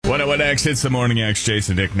101X, it's the Morning X.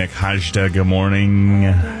 Jason Dick, Nick Hajda, good morning.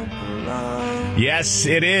 Yes,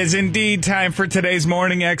 it is indeed time for today's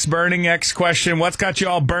Morning X Burning X question. What's got you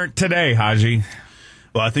all burnt today, Haji?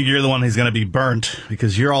 Well, I think you're the one who's going to be burnt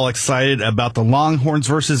because you're all excited about the Longhorns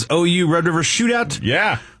versus OU Red River Shootout.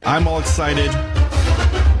 Yeah. I'm all excited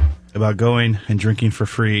about going and drinking for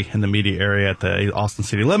free in the media area at the Austin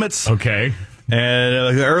City Limits. Okay.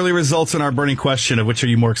 And the early results in our burning question of which are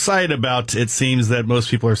you more excited about, it seems that most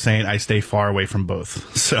people are saying I stay far away from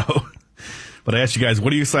both. So, but I asked you guys,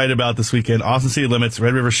 what are you excited about this weekend? Austin City Limits,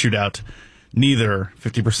 Red River Shootout. Neither.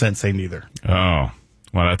 50% say neither. Oh,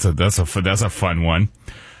 well, that's a fun one.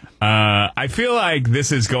 I feel like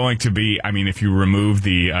this is going to be, I mean, if you remove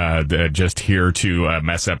the just here to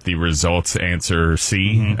mess up the results answer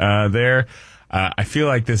C there, I feel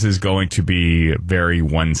like this is going to be very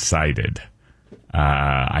one-sided.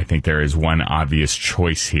 I think there is one obvious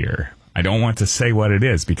choice here. I don't want to say what it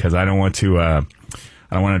is because I don't want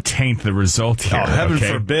to taint the result here. Oh, heaven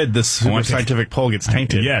forbid this super scientific poll gets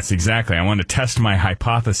tainted. Yes, exactly. I want to test my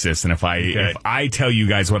hypothesis, and if I tell you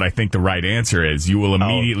guys what I think the right answer is, you will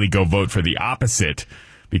immediately go vote for the opposite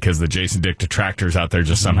because the Jason Dick detractors out there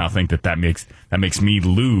just somehow think that makes me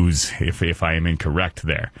lose if I am incorrect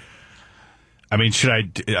there. I mean, should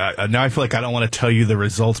I? Now I feel like I don't want to tell you the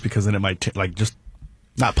results because then it might just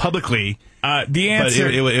not publicly. The answer,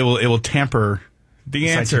 but it will tamper. The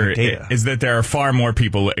answer is that there are far more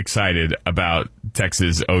people excited about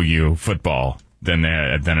Texas OU football than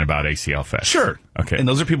about ACL Fest. Sure. Okay. And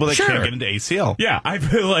those are people that can't get into ACL. Yeah. I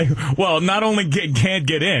feel like, well, not only can't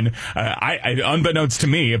get in, unbeknownst to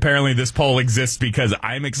me, apparently this poll exists because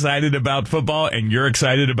I'm excited about football and you're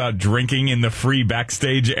excited about drinking in the free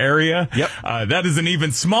backstage area. Yep. That is an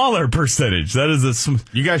even smaller percentage. That is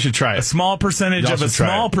you guys should try it. A small percentage of a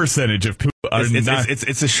small percentage of people.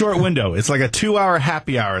 It's a short window. It's like a 2-hour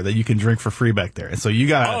happy hour that you can drink for free back there. And so you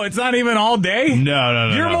got. Oh, it's not even all day?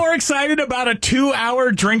 No. You're more excited about a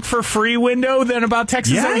 2-hour drink for free window than about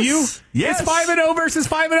Texas OU? Yes. It's 5-0 versus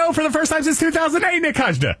 5-0 for the first time since 2008, Nick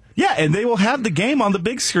Hajda. Yeah, and they will have the game on the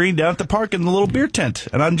big screen down at the park in the little beer tent.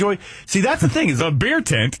 And I enjoy. See, that's the thing is the beer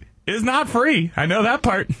tent is not free. I know that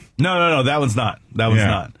part. No. That one's not.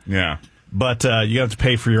 Not. Yeah. But you have to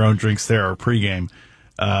pay for your own drinks there or pregame.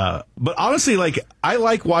 But honestly, I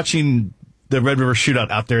like watching the Red River Shootout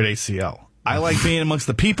out there at ACL. I like being amongst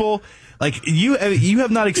the people. Like you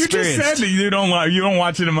have not experienced. You just said that you don't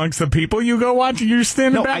watch it amongst the people. You go watch it. You're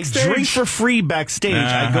standing backstage. I drink for free backstage.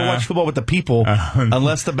 I go watch football with the people,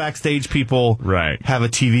 unless the backstage people have a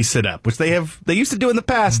TV set up, which they used to do in the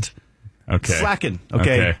past. Okay. Slacking.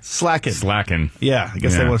 Okay. Slacking. Yeah. I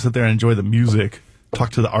guess they want to sit there and enjoy the music,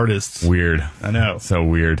 talk to the artists. Weird. I know. So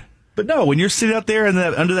weird. But no, when you're sitting out there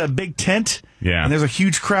under that big tent, and there's a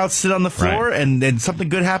huge crowd sit on the floor, and something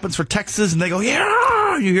good happens for Texas, and they go, yeah!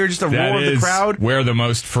 You hear just a roar of the crowd. Where the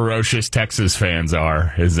most ferocious Texas fans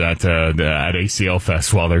are is at ACL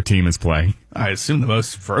Fest while their team is playing. I assume the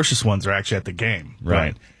most ferocious ones are actually at the game.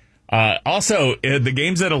 Right. Also, the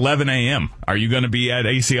game's at 11 a.m. Are you going to be at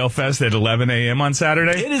ACL Fest at 11 a.m. on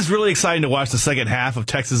Saturday? It is really exciting to watch the second half of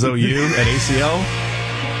Texas OU at ACL.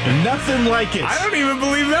 Nothing like it. I don't even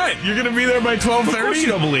believe that. You're going to be there by 12:30? Of course you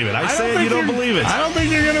don't believe it. I say you don't believe it. I don't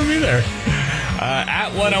think you're going to be there. At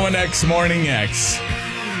 101X Morning X,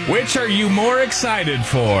 which are you more excited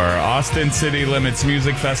for? Austin City Limits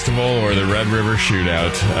Music Festival or the Red River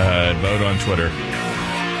Shootout? Vote on Twitter.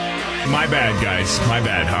 My bad, guys. My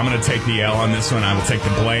bad. I'm going to take the L on this one. I will take the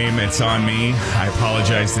blame. It's on me. I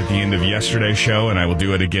apologized at the end of yesterday's show, and I will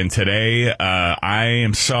do it again today. I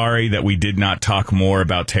am sorry that we did not talk more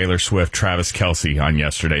about Taylor Swift, Travis Kelce on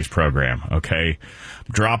yesterday's program, okay?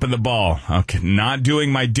 Dropping the ball. Okay, not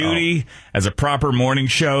doing my duty as a proper morning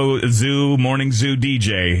zoo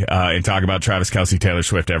DJ and talk about Travis Kelce, Taylor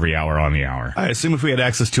Swift every hour on the hour. I assume if we had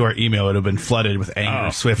access to our email, it would have been flooded with angry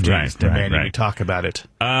Swifties demanding we talk about it.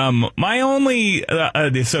 My only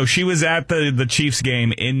so she was at the Chiefs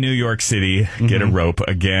game in New York City. Get a rope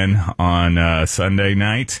again on Sunday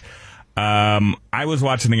night. I was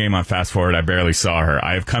watching the game on Fast Forward. I barely saw her.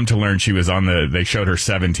 I have come to learn she was they showed her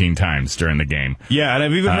 17 times during the game. Yeah, and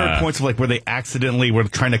I've even heard points of where they accidentally were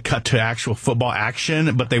trying to cut to actual football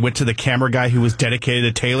action, but they went to the camera guy who was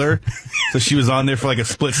dedicated to Taylor. So she was on there for like a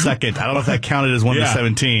split second. I don't know if that counted as one of the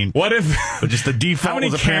 17. What if... But just the default. How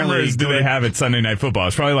many cameras do they have at Sunday Night Football?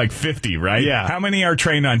 It's probably like 50, right? Yeah. How many are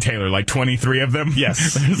trained on Taylor? Like 23 of them?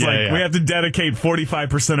 Yes. We have to dedicate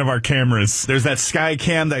 45% of our cameras. There's that sky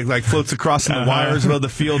cam that floats floats across the wires above the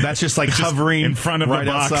field. That's just like hovering in front of right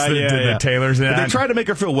the box outside. that Taylor's in. But they tried to make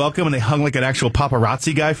her feel welcome, and they hung like an actual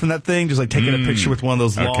paparazzi guy from that thing, just like taking a picture with one of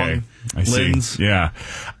those long lens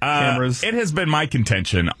cameras. It has been my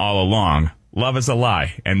contention all along. Love is a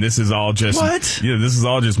lie, and this is all just what? This is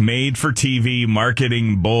all just made for TV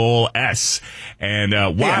marketing bull s. And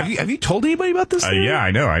why? Have you told anybody about this? Yeah,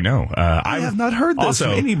 I know. I have not heard this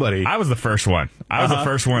from anybody. I was the first one. I was the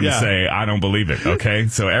first one to say I don't believe it. Okay,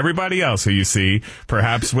 so everybody else who you see,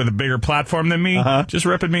 perhaps with a bigger platform than me, just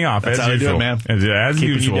ripping me off. That's as how usual. I do it, man. As Keeping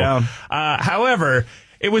usual. You down. However,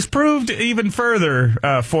 it was proved even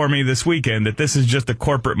further for me this weekend that this is just a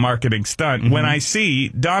corporate marketing stunt. When I see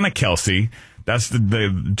Donna Kelce, that's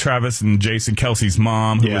the Travis and Jason Kelce's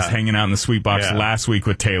mom, who was hanging out in the sweet box last week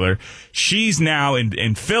with Taylor. She's now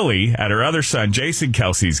in Philly at her other son, Jason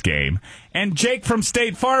Kelce's game. And Jake from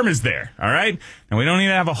State Farm is there, all right? And we don't need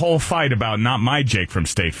to have a whole fight about not my Jake from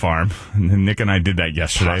State Farm. Nick and I did that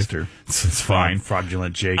yesterday. It's fine.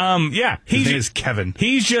 Fraudulent Jake. His name is Kevin.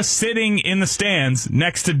 He's just sitting in the stands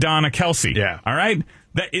next to Donna Kelce. Yeah. All right?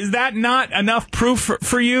 Is that not enough proof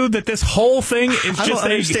for you that this whole thing is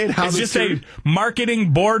just a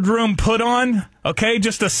marketing boardroom put on? Okay,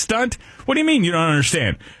 just a stunt? What do you mean you don't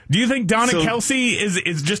understand? Do you think Donna Kelce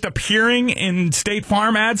is just appearing in State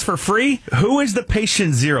Farm ads for free? Who is the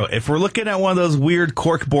patient zero? If we're looking at one of those weird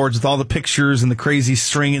cork boards with all the pictures and the crazy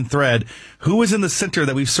string and thread, who is in the center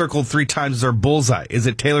that we've circled 3 times as our bullseye? Is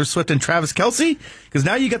it Taylor Swift and Travis Kelce? Because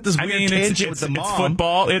now you got this weird tangent with the mom. It's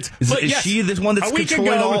football. Is she the one that's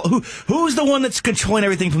controlling all? Who's the one that's controlling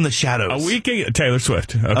everything from the shadows? Taylor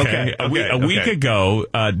Swift. Okay. A week ago,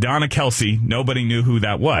 Donna Kelce, nobody knew who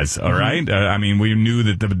that was. All right. I mean, we knew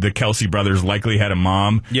that the Kelce brothers likely had a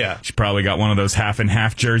mom. Yeah. She probably got one of those half and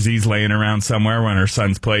half jerseys laying around somewhere when her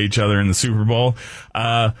sons play each other in the Super Bowl.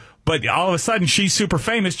 But all of a sudden, she's super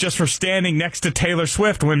famous just for standing next to Taylor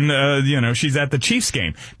Swift when, she's at the Chiefs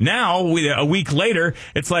game. Now, a week later,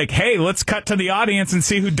 it's like, hey, let's cut to the audience and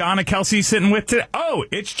see who Donna Kelce's sitting with today. Oh,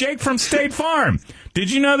 it's Jake from State Farm.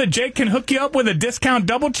 Did you know that Jake can hook you up with a discount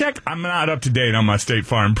double check? I'm not up to date on my State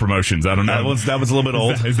Farm promotions. I don't know. That was a little bit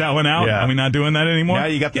old. Is that one out? Yeah. Are we not doing that anymore? Now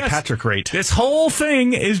you got the Patrick rate. This whole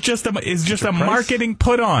thing is just a marketing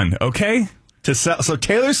put on, okay? So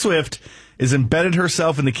Taylor Swift is embedded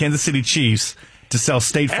herself in the Kansas City Chiefs to sell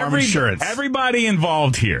State Farm insurance. Everybody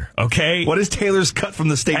involved here, okay? What is Taylor's cut from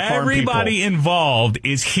the State Farm people? Everybody involved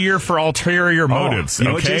is here for ulterior motives, you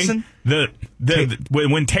know okay? what, Jason?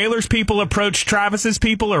 When Taylor's people approached Travis's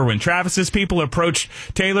people, or when Travis's people approached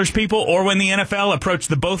Taylor's people, or when the NFL approached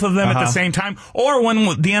the both of them at the same time, or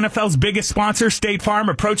when the NFL's biggest sponsor, State Farm,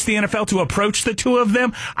 approached the NFL to approach the two of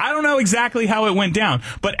them, I don't know exactly how it went down,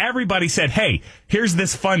 but everybody said, hey, here's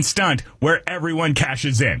this fun stunt where everyone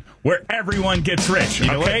cashes in, where everyone gets rich, you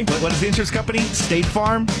know okay? What is the insurance company? State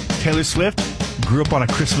Farm. Taylor Swift grew up on a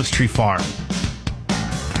Christmas tree farm.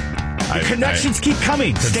 The connections keep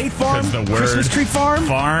coming. State Farm, Christmas Tree Farm.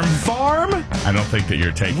 Farm. I don't think that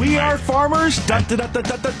you're taking. We are farmers. Da, da, da, da,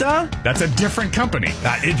 da, da, da. That's a different company.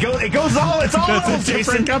 It goes all. It's all. That's a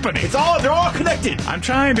different company. They're all connected. I'm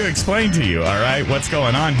trying to explain to you, all right, what's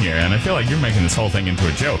going on here, and I feel like you're making this whole thing into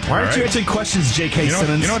a joke. Why aren't you answering questions, J.K.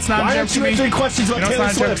 Simmons? You know what's not Why a joke aren't to you me? answering questions about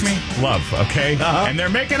Taylor Swift? Love, okay? And they're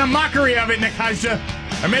making a mockery of it, Nick Hajda.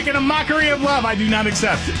 They're making a mockery of love. I do not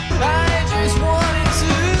accept it. I just wanted to.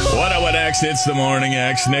 What X? It's the Morning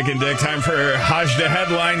X. Nick and Dick. Time for Hajda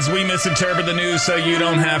headlines. We misinterpret the news so you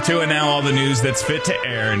don't have to. And now all the news that's fit to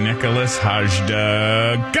air. Nicholas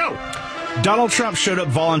Hajda, go! Donald Trump showed up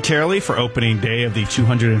voluntarily for opening day of the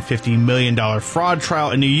 $250 million fraud trial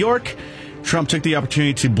in New York. Trump took the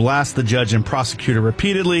opportunity to blast the judge and prosecutor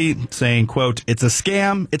repeatedly, saying, quote, "It's a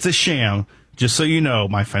scam. It's a sham. Just so you know,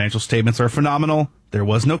 my financial statements are phenomenal. There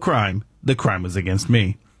was no crime. The crime was against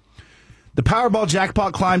me." The Powerball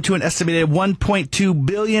jackpot climbed to an estimated $1.2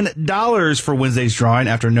 billion for Wednesday's drawing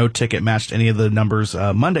after no ticket matched any of the numbers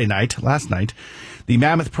last night. The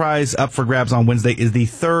mammoth prize up for grabs on Wednesday is the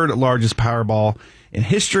third largest Powerball in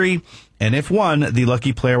history. And if won, the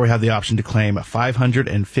lucky player will have the option to claim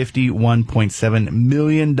 $551.7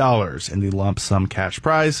 million in the lump sum cash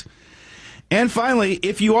prize. And finally,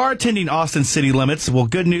 if you are attending Austin City Limits, well,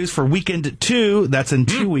 good news for weekend 2, that's in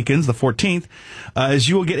 2 weekends, the 14th, is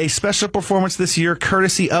you will get a special performance this year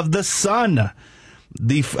courtesy of The Sun.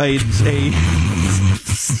 A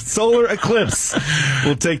solar eclipse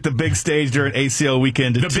will take the big stage during ACL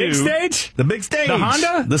weekend 2. The big stage? The big stage. The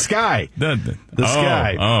Honda? The sky. The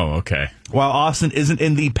sky. Oh, okay. While Austin isn't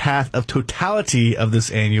in the path of totality of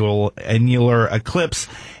this annular eclipse,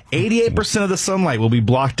 88% of the sunlight will be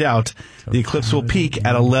blocked out. The eclipse will peak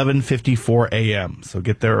at 11:54 a.m., so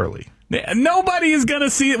get there early. Nobody is going to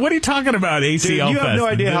see it. What are you talking about, ACL Dude, you Fest? have no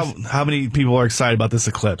idea how many people are excited about this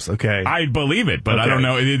eclipse, okay? I believe it, but I don't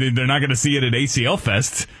know. They're not going to see it at ACL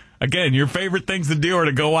Fest. Again, your favorite things to do are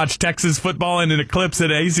to go watch Texas football in an eclipse at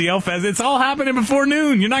ACL Fest. It's all happening before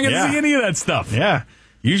noon. You're not going to see any of that stuff. Yeah.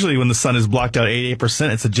 Usually when the sun is blocked out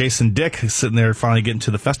 88%, it's a Jason Dick who's sitting there finally getting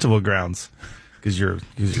to the festival grounds because you're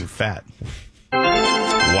fat.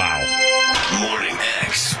 Wow. Morning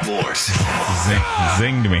X Sports.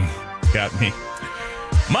 Zinged me. Got me.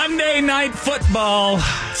 Monday Night Football.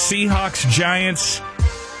 Seahawks Giants.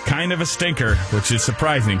 Kind of a stinker, which is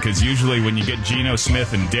surprising because usually when you get Geno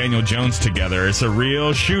Smith and Daniel Jones together, it's a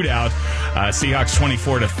real shootout. Seahawks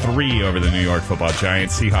 24-3 over the New York Football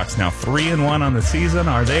Giants. Seahawks now 3-1 on the season.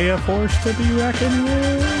 Are they a force to be reckoned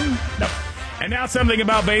with? No. And now something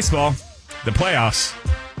about baseball. The playoffs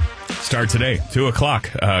start today, 2 o'clock.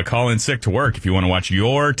 Call in sick to work if you want to watch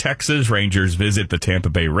your Texas Rangers visit the Tampa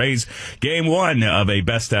Bay Rays. Game 1 of a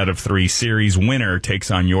best-out-of-3 series. Winner takes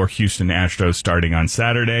on your Houston Astros starting on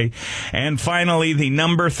Saturday. And finally, the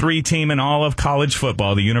number 3 team in all of college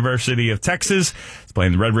football, the University of Texas, is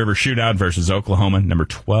playing the Red River Shootout versus Oklahoma, number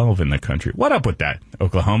 12 in the country. What up with that,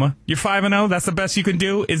 Oklahoma? You're 5-0? That's the best you can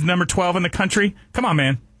do? Is number 12 in the country? Come on,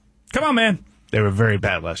 man. Come on, man. They were very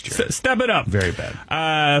bad last year. Step it up. Very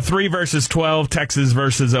bad. 3 versus 12, Texas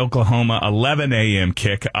versus Oklahoma, 11 a.m.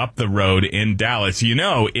 kick up the road in Dallas. You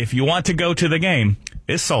know, if you want to go to the game,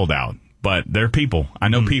 it's sold out. But there are people. I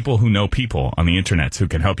know people who know people on the internet who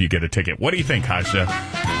can help you get a ticket. What do you think, Hasha?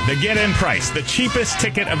 The get-in price, the cheapest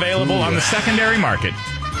ticket available on the secondary market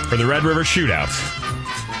for the Red River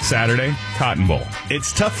Shootouts. Saturday, Cotton Bowl.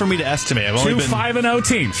 It's tough for me to estimate. I've only Two been 5-0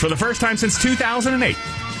 teams for the first time since 2008.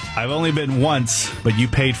 I've only been once, but you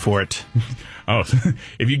paid for it. Oh,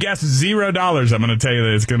 if you guess $0, I'm going to tell you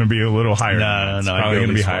that it's going to be a little higher. No. It's probably going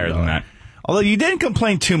to be higher than that. Although you didn't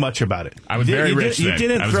complain too much about it. I was very rich You then.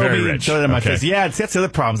 didn't I was throw very me rich. and in my Okay. face. Yeah, that's the other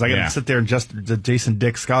problems. I got to sit there and just the Jason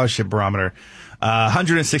Dick scholarship barometer.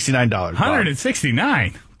 $169.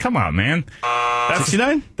 $169. Come on, man. That's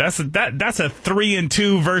 69? That's a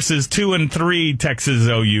 3-2 versus 2-3 Texas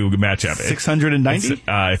OU matchup. $690?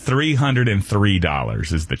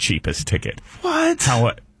 $303 is the cheapest ticket. What?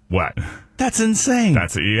 What? That's insane.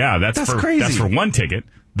 That's crazy. That's for one ticket.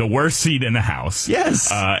 The worst seat in the house. Yes.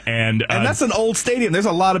 And that's an old stadium. There's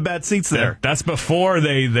a lot of bad seats there. That's before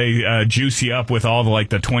they juice you up with all the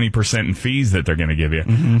 20% in fees that they're going to give you.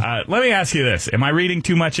 Mm-hmm. Let me ask you this: am I reading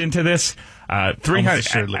too much into this?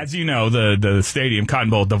 300. As you know, the stadium Cotton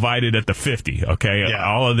Bowl divided at the 50. Okay, Yeah.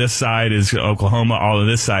 All of this side is Oklahoma. All of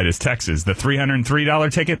this side is Texas. The $303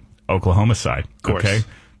 ticket, Oklahoma side. Of course. Okay.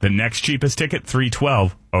 The next cheapest ticket,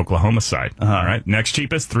 $312, Oklahoma side. All right. Next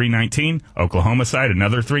cheapest, $319, Oklahoma side.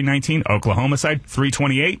 Another $319, Oklahoma side.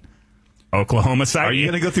 $328, Oklahoma side. Are you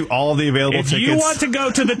going to go through all the available If tickets? you want to go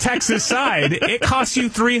to the Texas side, it costs you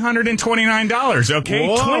 $329, okay?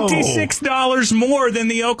 Whoa. $26 more than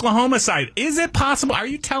the Oklahoma side. Is it possible? Are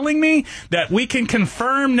you telling me that we can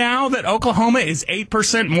confirm now that Oklahoma is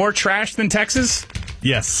 8% more trash than Texas?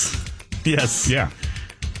 Yes. Yeah.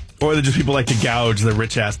 Or just people like to gouge the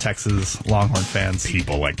rich-ass Texas Longhorn fans.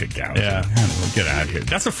 People like to gouge. Yeah. Get out of here.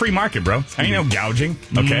 That's a free market, bro. Ain't no gouging,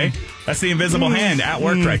 okay? That's the invisible hand at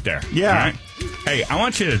work right there. Yeah. All right? Hey, I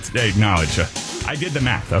want you to acknowledge, I did the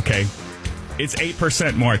math, okay? It's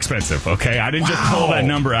 8% more expensive, okay? I didn't just pull that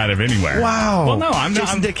number out of anywhere. Wow. Well, no, I'm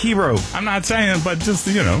Jason not. Dick hero. I'm not saying it, but just,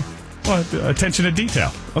 attention to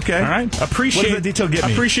detail. Okay. All right? What does that detail get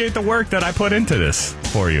me? Appreciate the work that I put into this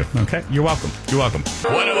for you. Okay? You're welcome.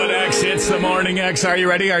 101X, it's the Morning X. Are you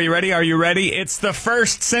ready? It's the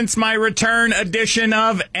first since my return edition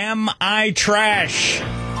of Am I Trash?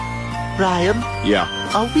 Ryan, Yeah,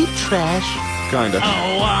 are we trash? kinda.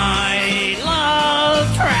 Oh, I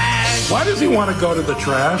love trash. Why does he want to go to the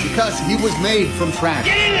trash? Because he was made from trash.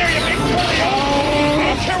 I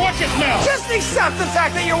don't care what you smell. Just accept the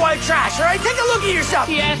fact that you're white trash, all right? Take a look at yourself.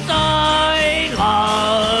 Yes, I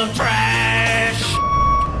love trash.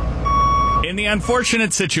 In the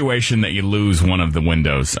unfortunate situation that you lose one of the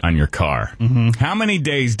windows on your car, how many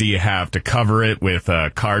days do you have to cover it with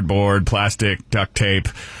cardboard, plastic, duct tape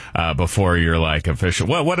before you're official?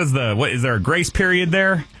 What is there a grace period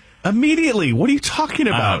there? Immediately. What are you talking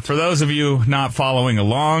about? For those of you not following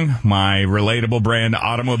along, my relatable brand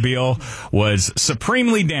automobile was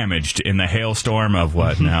supremely damaged in the hailstorm of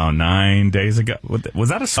 9 days ago. Was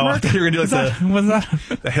that a smirk? I thought you were going to do was that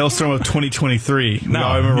the hailstorm of 2023. No,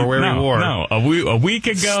 I remember where we were. No, a week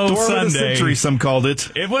ago Storm Sunday. of the century, some called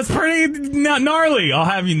it. It was pretty gnarly, I'll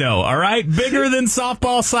have you know, all right? Bigger than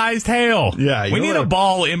softball-sized hail. Yeah. We need a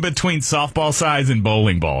ball in between softball size and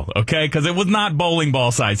bowling ball, okay? Because it was not bowling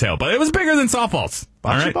ball-sized hail, but it was bigger than softballs.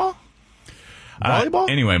 Bocce ball? Volleyball?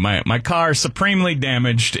 Anyway, my car supremely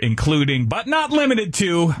damaged, including, but not limited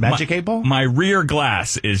to... Magic 8-ball? My rear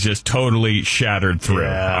glass is just totally shattered through,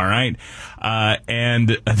 all right?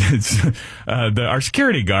 And our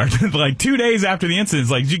security guard, like 2 days after the incident, is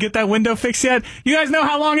like, did you get that window fixed yet? You guys know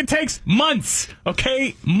how long it takes? Months,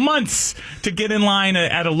 okay? Months to get in line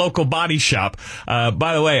at a local body shop.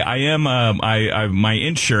 By the way, my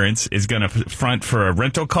insurance is going to front for a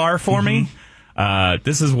rental car for me.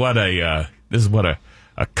 This is what a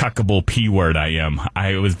cuckable P word I am.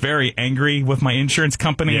 I was very angry with my insurance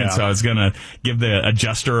company, and so I was going to give the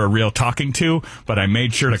adjuster a real talking to, but I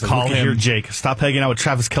made sure to call him. Here, Jake, stop hanging out with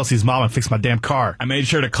Travis Kelce's mom and fix my damn car. I made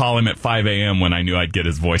sure to call him at 5 a.m. when I knew I'd get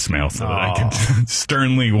his voicemail so that I could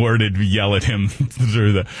sternly worded yell at him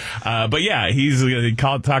through the... but yeah, he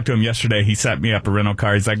talked to him yesterday. He set me up a rental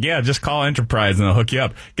car. He's like, yeah, just call Enterprise and they'll hook you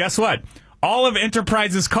up. Guess what? All of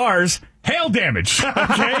Enterprise's cars... hail damage,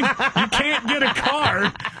 okay? You can't get a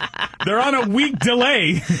car. They're on a week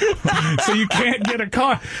delay, so you can't get a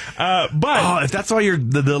car. But if that's why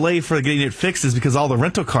the delay for getting it fixed is because all the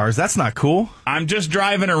rental cars, that's not cool. I'm just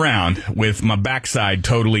driving around with my backside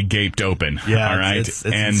totally gaped open. Yeah, all right? It's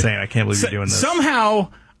insane. I can't believe you're doing this. Somehow,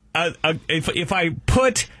 if I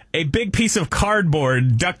put a big piece of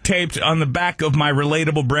cardboard duct taped on the back of my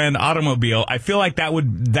relatable brand automobile, I feel like that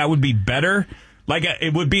would be better. Like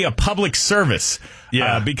it would be a public service.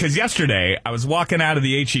 Yeah. Because yesterday I was walking out of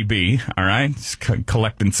the H-E-B, all right,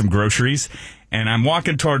 collecting some groceries, and I'm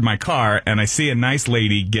walking toward my car, and I see a nice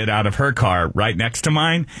lady get out of her car right next to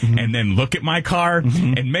mine, and then look at my car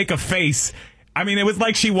and make a face. I mean, it was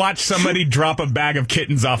like she watched somebody drop a bag of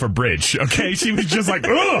kittens off a bridge, okay? She was just like,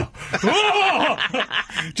 ugh!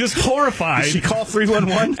 Just horrified. Did she call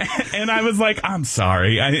 311? And I was like, I'm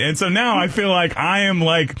sorry. And so now I feel like I'm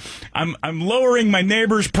lowering my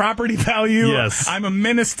neighbor's property value. Yes. I'm a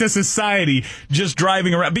menace to society just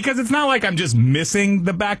driving around. Because it's not like I'm just missing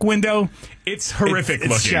the back window. It's horrific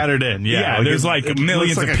looking. It's shattered in, yeah. There's like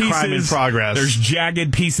millions of pieces. Crime in progress. There's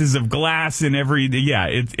jagged pieces of glass in every. Yeah,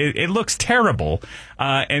 it looks terrible.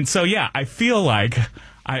 And so yeah, I feel like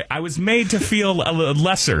I was made to feel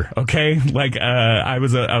lesser. Okay, like I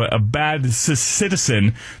was a bad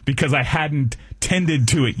citizen because I hadn't tended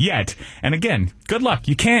to it yet. And again, good luck.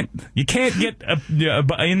 You can't get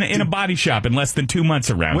in a body shop in less than 2 months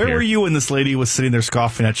around here. Where were you when this lady was sitting there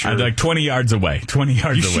scoffing at you? Like 20 yards away. 20 yards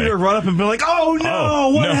away. You should have run up and been like, "Oh no,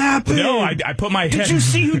 what happened?" No, I put my head. Did you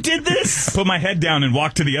see who did this? I put my head down and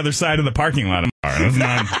walked to the other side of the parking lot.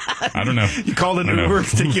 I don't know. You called an Uber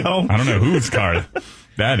to take you home? I don't know whose car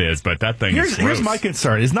that is, but that thing is gross. Here's my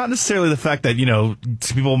concern. It's not necessarily the fact that,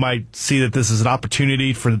 people might see that this is an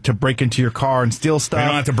opportunity to break into your car and steal stuff. You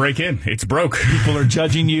don't have to break in. It's broke. People are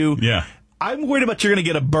judging you. Yeah. I'm worried about you're going to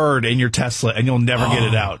get a bird in your Tesla and you'll never get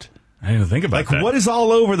it out. I didn't even think about that. Like, what is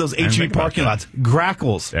all over those HEB parking lots?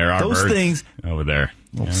 Grackles. There are those birds things over there.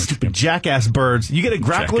 Stupid jackass birds. You get a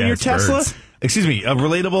grackle in your Tesla? Birds. Excuse me, a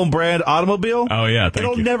relatable brand automobile? Oh, yeah,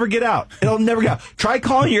 It'll never get out. It'll never get out. Try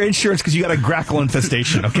calling your insurance because you got a grackle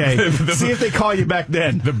infestation, okay? See if they call you back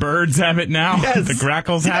then. The birds have it now? Yes. The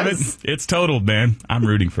grackles have it? It's totaled, man. I'm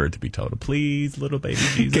rooting for it to be totaled. Please, little baby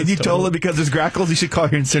Jesus. Can you total it because there's grackles? You should call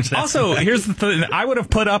your insurance. Also, here's the thing. I would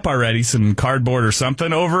have put up already some cardboard or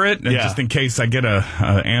something over it, just in case I get a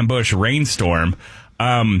ambush rainstorm.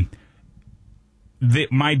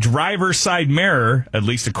 My driver's side mirror, at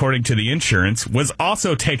least according to the insurance, was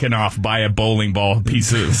also taken off by a bowling ball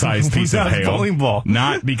size piece of hail. Bowling ball.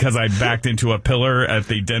 Not because I backed into a pillar at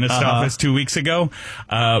the dentist office 2 weeks ago.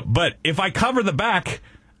 But if I cover the back,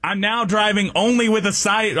 I'm now driving only with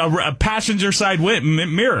a passenger side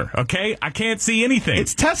mirror, okay? I can't see anything.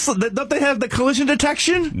 It's Tesla. Don't they have the collision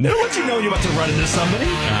detection? They'll let you know you're about to run into somebody.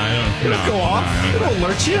 It'll go off. It'll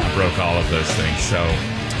alert you. I broke all of those things, so...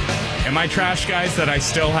 Am I trash, guys, that I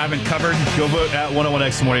still haven't covered? Go vote at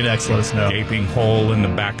 101X Morning X. Let us know. Gaping hole in the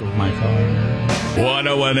back of my car.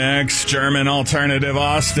 101X, German Alternative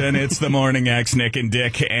Austin. It's the Morning X, Nick and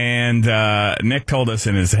Dick. And Nick told us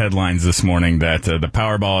in his headlines this morning that the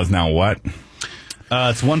Powerball is now what?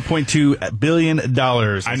 It's $1.2 billion.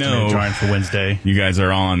 I know. Drawing for Wednesday. You guys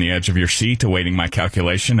are all on the edge of your seat awaiting my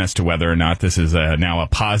calculation as to whether or not this is now a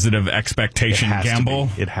positive expectation gamble.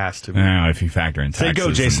 It has to be. Now, if you factor in taxes. Say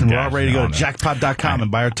go, Jason. We're all ready to go to jackpot.com and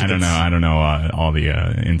buy our tickets. I don't know all the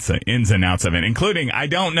ins and outs of it, including I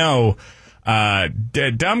don't know.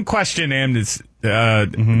 Dumb question amnesty.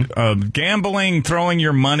 Gambling, throwing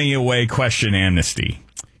your money away question amnesty.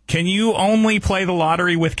 Can you only play the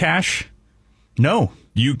lottery with cash? No.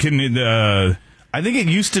 You can. I think it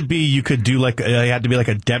used to be you could do you had to be like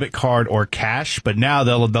a debit card or cash, but now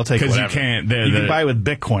they'll take whatever. Because you can't. You can buy with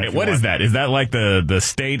Bitcoin. What is that? Is that like the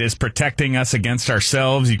state is protecting us against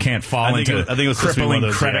ourselves? You can't fall into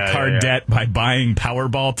crippling credit card debt by buying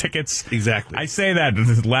Powerball tickets? Exactly. I say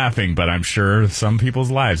that laughing, but I'm sure some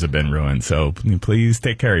people's lives have been ruined. So please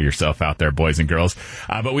take care of yourself out there, boys and girls.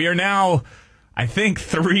 But we are now, I think,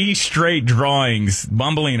 3 straight drawings.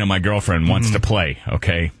 Bumbleina, my girlfriend, wants to play.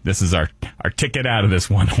 Okay, this is our ticket out of this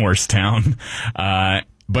one-horse town.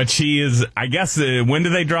 But she is, I guess, when do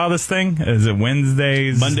they draw this thing? Is it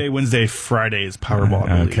Wednesdays? Monday, Wednesday, Friday is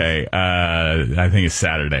Powerball. Okay, I think it's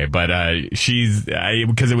Saturday. But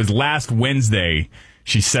because it was last Wednesday,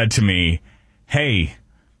 she said to me, "Hey,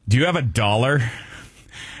 do you have $1?"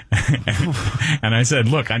 And I said,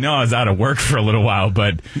 "Look, I know I was out of work for a little while,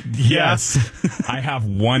 but yes, I have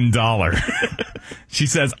 $1." She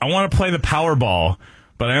says, "I want to play the Powerball,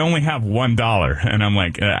 but I only have $1." And I'm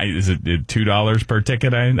like, "Is it $2 per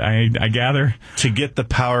ticket?" I gather to get the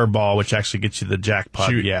Powerball, which actually gets you the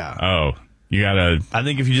jackpot. Yeah. Oh, you gotta. I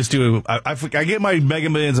think if you just do, I get my Mega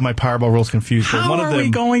Millions and my Powerball rules confused. How are we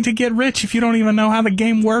going to get rich if you don't even know how the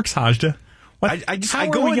game works, Hajda? I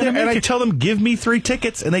go in there and I tell them, give me 3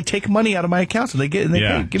 tickets, and they take money out of my account, so they give me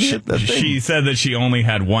the thing. She said that she only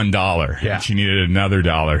had $1. Yeah. She needed another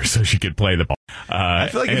 $1 so she could play the ball. I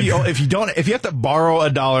feel like if you have to borrow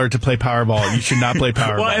 $1 to play Powerball, you should not play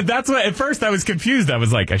Powerball. Well, that's what, at first I was confused. I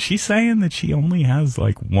was like, is she saying that she only has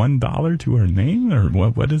like $1 to her name, or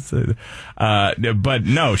what is it? But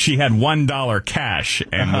no, she had $1 cash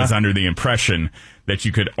and was under the impression that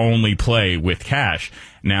you could only play with cash.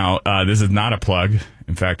 Now, this is not a plug.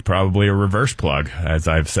 In fact, probably a reverse plug. As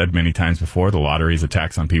I've said many times before, the lottery is a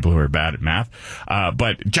tax on people who are bad at math.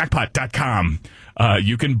 But jackpot.com,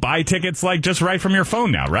 you can buy tickets like just right from your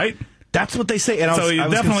phone now, right? That's what they say. And so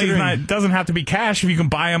it definitely doesn't have to be cash if you can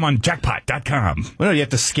buy them on jackpot.com. Well, no, you have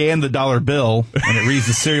to scan the dollar bill and it reads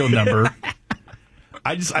the serial number.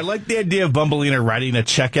 I like the idea of Bumbleina writing a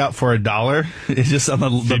check out for $1. It's just on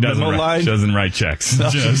the memo line. She doesn't write checks. No,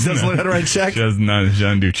 she doesn't learn how to write checks? She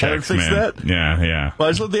doesn't do checks, man. That? Yeah. Well,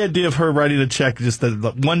 I just love the idea of her writing a check, just the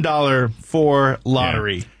 $1 for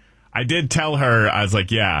lottery. Yeah. I did tell her, I was like,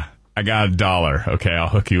 yeah, I got $1. Okay, I'll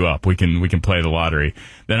hook you up. We can play the lottery.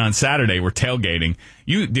 Then on Saturday, we're tailgating.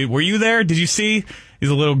 Were you there? Did you see? These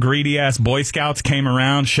little greedy-ass Boy Scouts came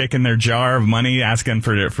around shaking their jar of money, asking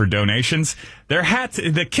for donations. Their hats,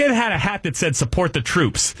 the kid had a hat that said, "Support the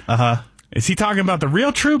troops." Uh-huh. Is he talking about the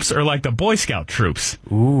real troops or like the Boy Scout troops?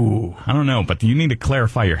 Ooh. I don't know, but you need to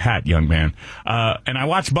clarify your hat, young man. And I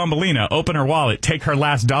watched Bumbleina open her wallet, take her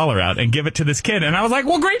last $1 out, and give it to this kid. And I was like,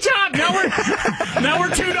 well, great job. Now we're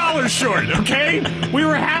 $2 short, okay? We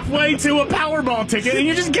were halfway to a Powerball ticket, and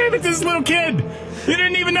you just gave it to this little kid. You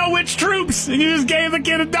didn't even know which troops, and you just gave the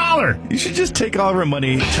kid $1. You should just take all of her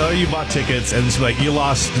money, tell her you bought tickets, and just be like, you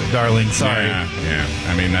lost, darling. Sorry. Yeah.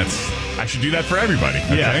 I mean, I should do that for everybody.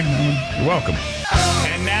 Okay? Yeah. You're welcome.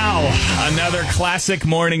 And now, another classic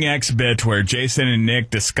Morning X bit where Jason and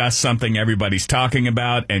Nick discuss something everybody's talking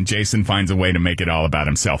about, and Jason finds a way to make it all about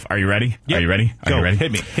himself. Are you ready? Yep. Are you ready? Go. Are you ready?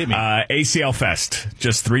 Hit me. ACL Fest.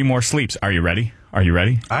 Just 3 more sleeps. Are you ready? Are you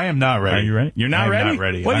ready? I am not ready. Are you ready? You're not ready? I'm not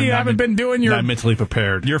ready. What, you haven't been doing your... Not mentally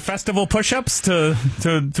prepared. Your festival push-ups to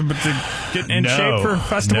get in shape for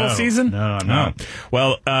festival season? No, I'm not.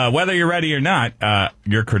 Well, whether you're ready or not,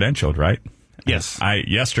 you're credentialed, right? Yes. I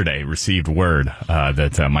yesterday received word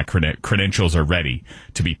that my credentials are ready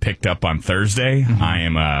to be picked up on Thursday. Mm-hmm. I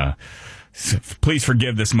am... please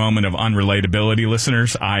forgive this moment of unrelatability,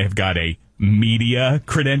 listeners. I have got a media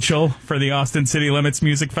credential for the Austin City Limits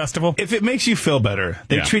Music Festival. If it makes you feel better,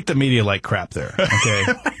 they treat the media like crap there. Okay.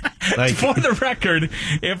 For the record,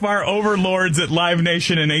 if our overlords at Live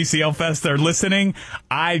Nation and ACL Fest are listening,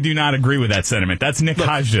 I do not agree with that sentiment. That's Nick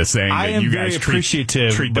Hajda saying that you guys treat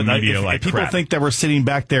the media like crap. People think that we're sitting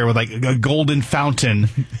back there with like a golden fountain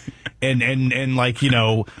and like, you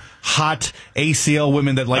know, hot ACL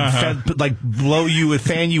women that like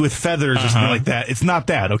fan you with feathers or something like that. It's not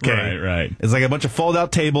that, okay? Right. It's like a bunch of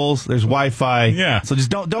fold-out tables. There's Wi-Fi. Yeah. So just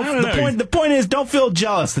don't. The point is, don't feel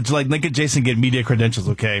jealous that you like Nick and Jason get media credentials,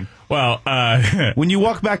 okay? Well, when you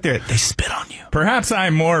walk back there, they spit on you. Perhaps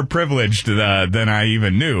I'm more privileged than I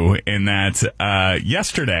even knew in that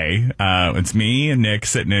yesterday, it's me and Nick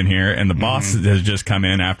sitting in here, and the boss has just come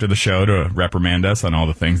in after the show to reprimand us on all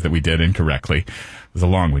the things that we did incorrectly. It was a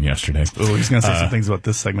long one yesterday. Oh, he's going to say some things about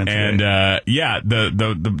this segment today. And,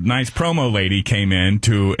 the nice promo lady came in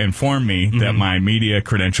to inform me that my media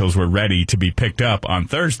credentials were ready to be picked up on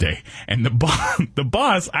Thursday. And the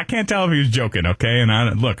boss, I can't tell if he was joking, okay? And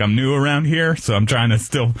I'm new around here, so I'm trying to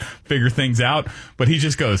still figure things out. But he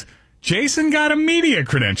just goes, Jason got a media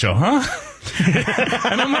credential, huh?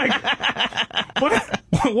 And I'm like,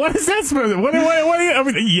 what is that supposed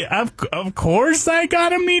to? Of course I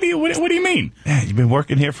got a media. What do you mean? Man, you've been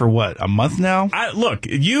working here for what, a month now? Look,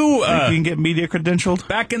 you can get media credentialed?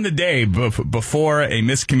 Back in the day, before a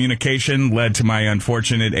miscommunication led to my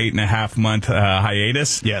unfortunate 8.5-month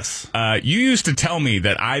hiatus. Yes. You used to tell me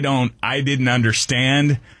that I didn't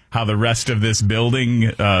understand how the rest of this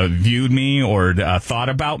building viewed me or thought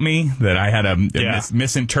about me, that I had a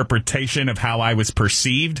misinterpretation of how I was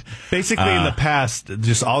perceived. Basically, in the past,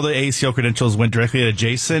 just all the ACO credentials went directly to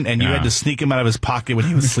Jason, and you had to sneak him out of his pocket when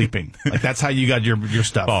he was sleeping. Like, that's how you got your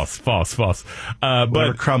stuff. False. Whatever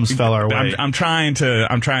But crumbs fell our way. I'm trying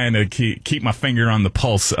to keep my finger on the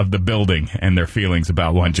pulse of the building and their feelings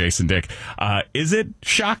about one Jason Dick. Is it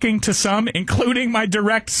shocking to some, including my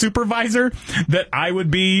direct supervisor, that I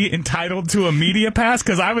would be entitled to a media pass?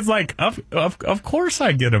 Because I was like, of course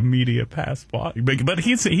I get a media pass, but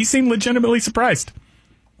he seemed legitimately surprised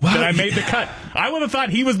that I made the cut. I would have thought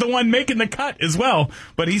he was the one making the cut as well,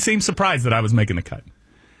 but he seemed surprised that I was making the cut.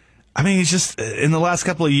 I mean, it's just in the last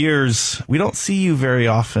couple of years, we don't see you very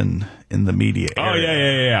often in the media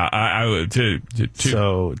area. Oh yeah.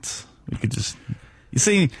 So we could just, you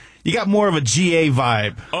see, you got more of a GA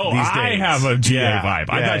vibe. Oh, these I days. have a GA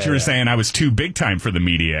vibe. I thought you were saying I was too big time for the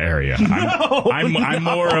media area. I'm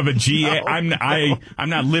more of a GA. I'm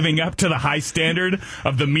not living up to the high standard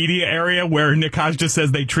of the media area where Nick Hodge just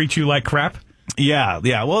says they treat you like crap. Yeah.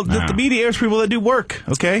 Well, the media area is people that do work.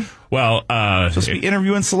 Okay. Well, supposed to be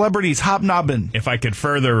interviewing celebrities, hobnobbing. If I could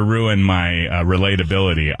further ruin my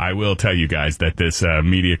relatability, I will tell you guys that this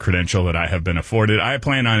media credential that I have been afforded, I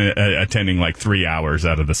plan on attending like 3 hours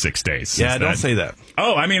out of the 6 days. Yeah, don't say that.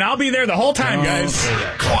 Oh, I mean, I'll be there the whole time, guys.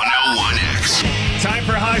 101X. Time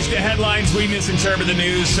for Hodge to Headlines. We misinterpret the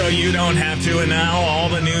news so you don't have to. And now all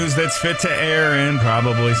the news that's fit to air and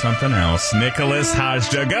probably something else. Nicholas Hodge,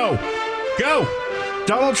 go.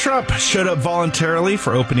 Donald Trump showed up voluntarily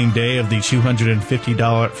for opening day of the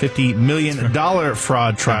 $50 million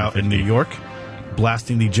fraud trial in New York,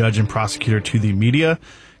 blasting the judge and prosecutor to the media.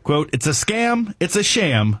 Quote, "It's a scam. It's a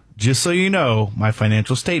sham. Just so you know, my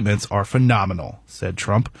financial statements are phenomenal," said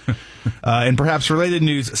Trump. In perhaps related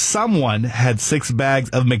news, someone had 6 bags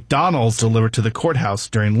of McDonald's delivered to the courthouse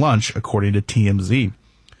during lunch, according to TMZ.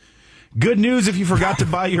 Good news if you forgot to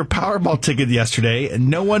buy your Powerball ticket yesterday.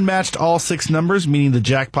 No one matched all 6 numbers, meaning the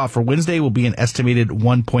jackpot for Wednesday will be an estimated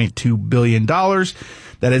 $1.2 billion.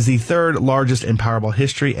 That is the 3rd largest in Powerball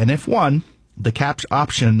history. And if won, the cash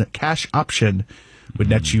option would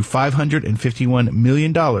net you $551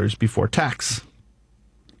 million before tax.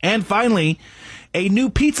 And finally, a new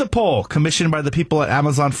pizza poll commissioned by the people at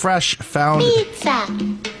Amazon Fresh found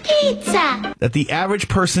that the average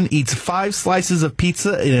person eats 5 slices of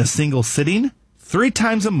pizza in a single sitting 3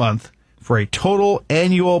 times a month for a total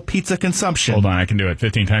annual pizza consumption. Hold on, I can do it.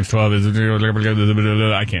 15 times 12 is...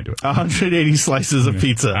 I can't do it. 180 slices of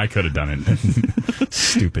pizza. I could have done it.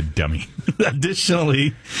 Stupid dummy.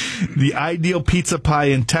 Additionally, the ideal pizza pie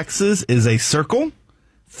in Texas is a circle,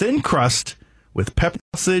 thin crust with pepper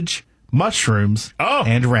sausage, mushrooms,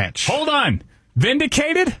 and ranch. Hold on.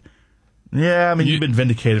 Vindicated? Yeah, I mean, you've been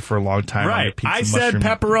vindicated for a long time. Right. On your pizza I said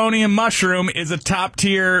pepperoni and mushroom is a top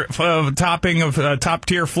tier topping of top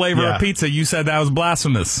tier flavor of pizza. You said that was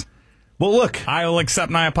blasphemous. Well, look. I will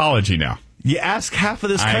accept my apology now. You ask half of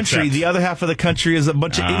this country, the other half of the country is a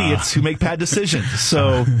bunch of idiots who make bad decisions.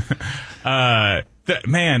 So,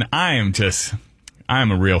 man, I'm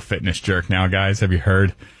a real fitness jerk now, guys. Have you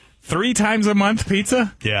heard? 3 times a month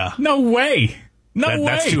pizza? Yeah. No way. No way.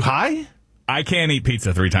 That's too high? I can't eat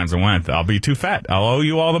pizza 3 times a month. I'll be too fat. I'll owe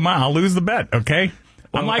you all the money. I'll lose the bet, okay?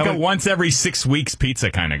 I'm like a once every 6 weeks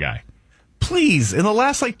pizza kind of guy. please, in the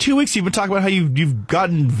last 2 weeks, you've been talking about how you've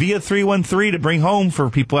gotten via 313 to bring home for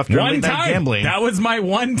people after late night gambling. That was my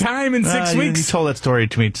one time in 6 weeks. You told that story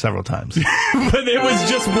to me several times. But it was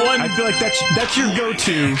just one. I feel like that's your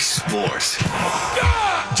go-to. Sports.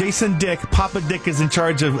 Jason Dick, Papa Dick is in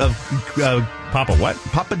charge of Papa what?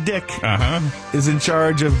 Papa Dick is in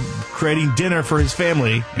charge of creating dinner for his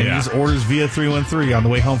family, and he just orders via 313 on the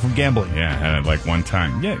way home from gambling. Yeah, one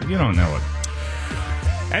time. Yeah, you don't know it.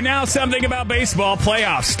 And now something about baseball.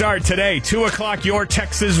 Playoffs start today. 2 o'clock, your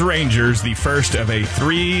Texas Rangers, the first of a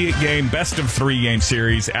best of 3 game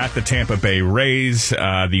series at the Tampa Bay Rays.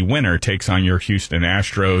 The winner takes on your Houston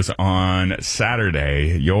Astros on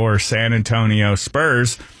Saturday. Your San Antonio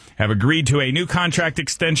Spurs have agreed to a new contract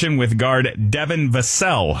extension with guard Devin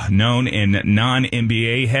Vassell, known in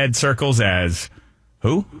non-NBA head circles as...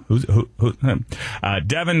 Who?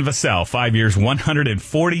 Devin Vassell, 5 years,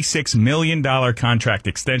 $146 million contract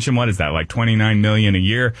extension. What is that, like $29 million a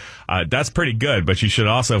year? That's pretty good, but you should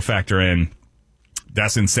also factor in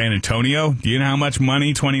that's in San Antonio. Do you know how much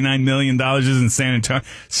money $29 million is in San Antonio?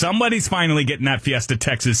 Somebody's finally getting that Fiesta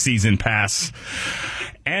Texas season pass.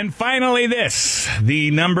 And finally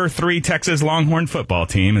the number 3 Texas Longhorn football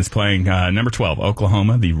team is playing number 12,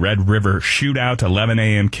 Oklahoma, the Red River Shootout, 11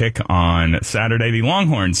 a.m. kick on Saturday. The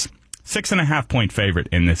Longhorns, 6.5-point favorite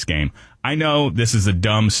in this game. I know this is a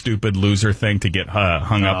dumb, stupid loser thing to get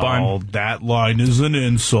hung up on. Oh, that line is an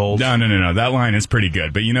insult. No. That line is pretty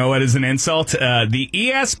good. But you know what is an insult? The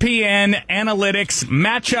ESPN Analytics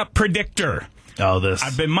Matchup Predictor.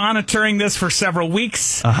 I've been monitoring this for several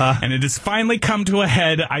weeks, and it has finally come to a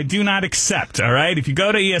head. I do not accept, all right? If you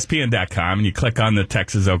go to ESPN.com and you click on the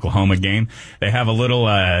Texas-Oklahoma game, they have a little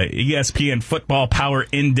ESPN Football Power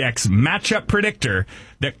Index matchup predictor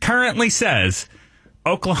that currently says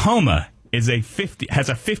Oklahoma has a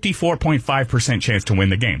 54.5% chance to win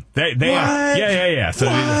the game. They what? Yeah. So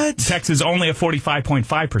what? Texas only a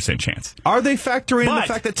 45.5% chance. Are they factoring in the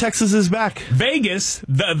fact that Texas is back? Vegas,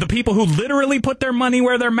 the people who literally put their money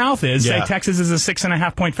where their mouth is, say Texas is a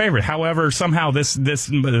 6.5-point favorite. However, somehow this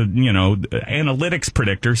analytics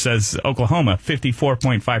predictor says Oklahoma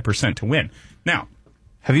 54.5% to win. Now,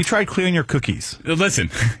 have you tried clearing your cookies?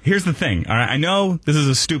 Listen, here's the thing. All right, I know this is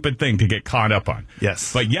a stupid thing to get caught up on.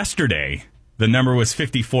 Yes. But yesterday, the number was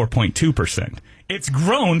 54.2%. It's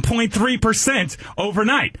grown 0.3%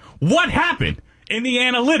 overnight. What happened in the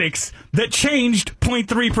analytics that changed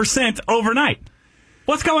 0.3% overnight?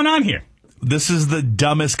 What's going on here? This is the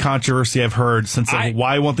dumbest controversy I've heard since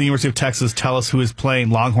why won't the University of Texas tell us who is playing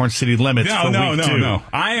Longhorn City Limits for week 2? No.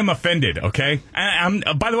 I am offended, okay?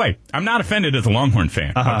 By the way, I'm not offended as a Longhorn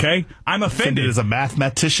fan, okay? I'm offended as a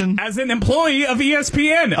mathematician? As an employee of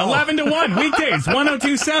ESPN, 11 to 1, weekdays,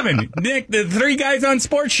 102.7. Nick, the 3 guys on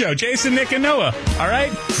sports show, Jason, Nick, and Noah, all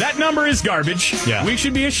right? That number is garbage. Yeah. We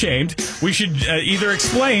should be ashamed. We should either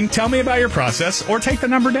explain, tell me about your process, or take the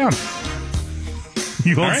number down.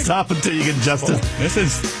 You won't stop until you get justice. This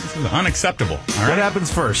is unacceptable. All right? What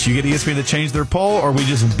happens first? You get ESPN to change their poll, or we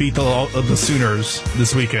just beat the Sooners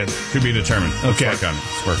this weekend? To be determined. Okay. Let's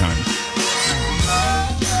work on it.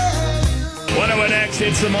 101X,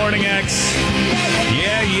 it's the Morning X.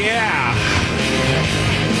 Yeah.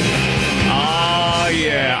 Oh,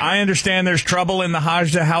 yeah. I understand there's trouble in the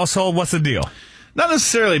Hajda household. What's the deal? Not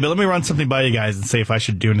necessarily, but let me run something by you guys and see if I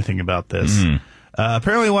should do anything about this. Mm-hmm.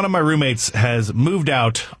 Apparently, one of my roommates has moved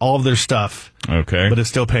out all of their stuff. Okay. But is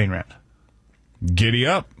still paying rent. Giddy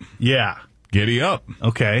up. Yeah. Giddy up.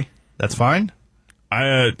 Okay. That's fine.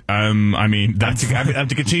 I mean, that's... I have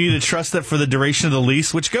to continue to trust that for the duration of the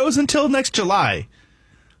lease, which goes until next July,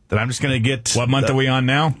 that I'm just going to get... What month are we on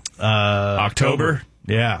now? October?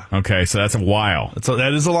 Yeah. Okay, so that's a while.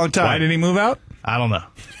 That is a long time. Why did he move out? I don't know.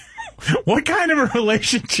 What kind of a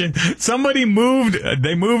relationship? Somebody moved...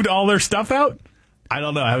 They moved all their stuff out? I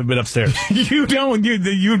don't know. I haven't been upstairs. You don't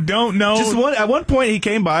know? Just at one point, he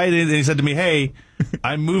came by and he said to me, "Hey,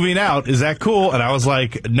 I'm moving out. Is that cool?" And I was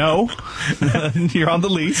like, "No, you're on the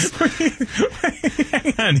lease."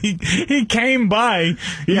 Hang on. He came by.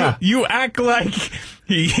 Yeah. You act like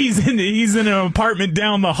he's in an apartment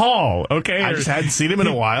down the hall. Okay. I just hadn't seen him in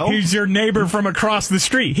a while. He's your neighbor from across the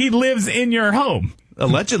street. He lives in your home.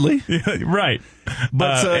 Allegedly. Right.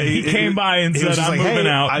 But he came by and said, I'm moving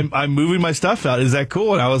out. I'm moving my stuff out. Is that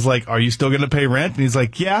cool? And I was like, are you still going to pay rent? And he's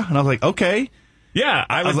like, yeah. And I was like, okay. Yeah,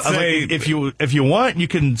 I would say... Like, if you want, you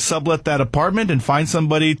can sublet that apartment and find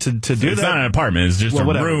somebody to do that. It's not an apartment. It's just a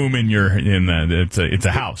room it's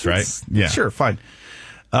a house, right? Yeah. Sure, fine.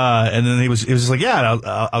 And then he was just like, yeah. And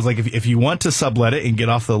I was like, if you want to sublet it and get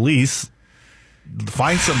off the lease,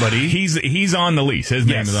 find somebody. He's on the lease. His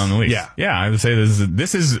name is on the lease. Yeah. I would say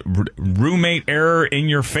this is roommate error in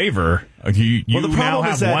your favor. You the problem now is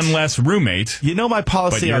have that one less roommate. You know my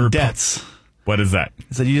policy on debts. What is that?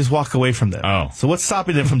 Is that you just walk away from them. Oh. So what's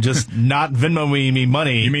stopping them from just not Venmoing me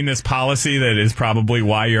money? You mean this policy that is probably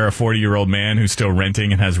why you're a 40-year-old man who's still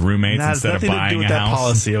renting and has roommates instead of buying a house? Nothing to do with that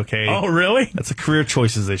policy, okay? Oh, really? That's a career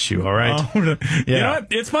choices issue, all right? Oh, yeah. You know what?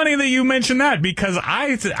 It's funny that you mentioned that because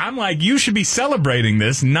I'm like, you should be celebrating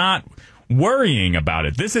this, not worrying about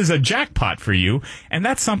it. This is a jackpot for you, and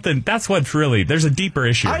that's what's really, there's a deeper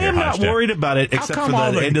issue here. I am not worried about it except for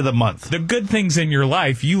the end of the month. The good things in your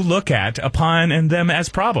life you look at upon and them as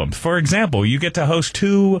problems. For example, you get to host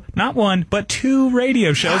not one, but two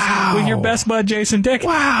radio shows with your best bud Jason Dick.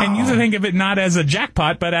 Wow. And you think of it not as a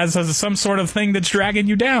jackpot, but as some sort of thing that's dragging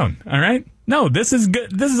you down. All right? No, this is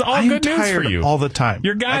good. This is all good news for you. All the time.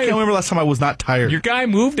 Your guy, I can't remember last time I was not tired. Your guy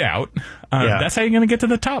moved out. That's how you're going to get to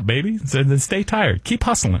the top, baby. So then stay tired. Keep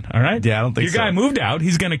hustling, all right? Yeah, I don't think so. Your guy moved out.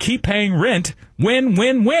 He's going to keep paying rent. Win,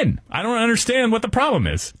 win, win. I don't understand what the problem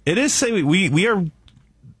is. It is, say, we are,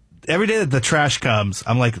 every day that the trash comes,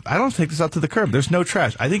 I'm like, I don't take this out to the curb. There's no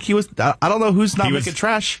trash. I think I don't know who's not making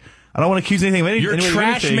trash. I don't want to accuse anything of anything. Your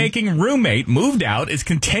trash-making roommate moved out, is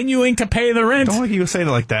continuing to pay the rent. Don't like you saying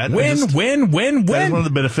it like that. Win. That is one of the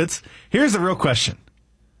benefits. Here's the real question.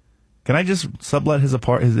 Can I just sublet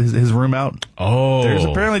his room out? Oh. There's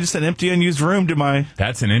apparently just an empty, unused room to my...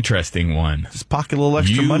 That's an interesting one. Just pocket a little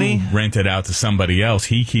extra money. You rent it out to somebody else.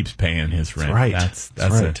 He keeps paying his rent. That's right.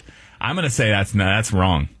 That's right. I'm going to say that's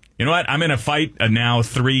wrong. You know what? I'm in a now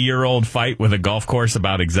 3-year-old fight with a golf course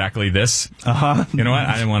about exactly this. Uh-huh. You know what?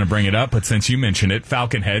 I didn't want to bring it up, but since you mentioned it,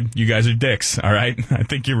 Falconhead, you guys are dicks, all right? I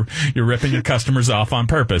think you're ripping your customers off on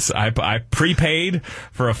purpose. I prepaid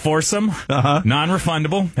for a foursome,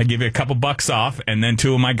 non-refundable. I give you a couple bucks off, and then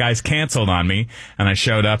 2 of my guys canceled on me, and I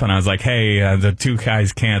showed up, and I was like, hey, the 2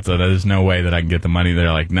 guys canceled. There's no way that I can get the money.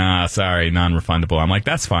 They're like, nah, sorry, non-refundable. I'm like,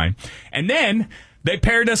 that's fine. And then they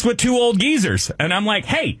paired us with 2 old geezers, and I'm like,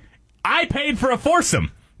 hey, I paid for a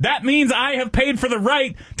foursome. That means I have paid for the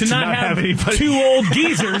right to not have 2 old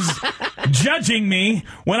geezers judging me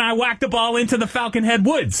when I whack the ball into the Falconhead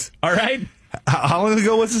Woods. All right? How long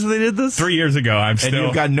ago was this they did this? 3 years ago. And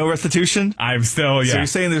you've got no restitution? I'm still, yeah. So you're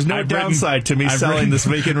saying there's no downside to me selling this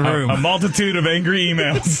vacant room? A multitude of angry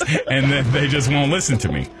emails, and then they just won't listen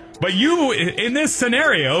to me. But you, in this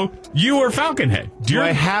scenario, you are Falconhead. Do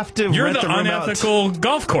I have to You're rent the room unethical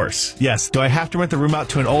golf course. Yes. Do I have to rent the room out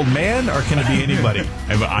to an old man, or can it be anybody?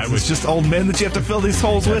 It's just old men that you have to fill these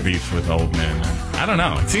holes with? Beef with old men. I don't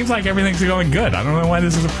know. It seems like everything's going good. I don't know why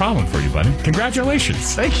this is a problem for you, buddy.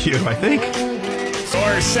 Congratulations. Thank you, I think.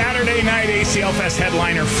 Or Saturday night ACL Fest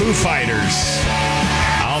headliner Foo Fighters.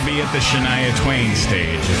 I'll be at the Shania Twain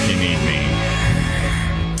stage if you need me.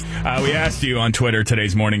 We asked you on Twitter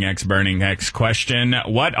today's Morning X Burning X question,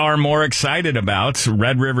 what are more excited about,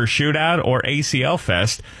 Red River Shootout or ACL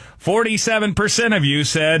Fest? 47% of you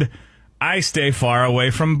said, I stay far away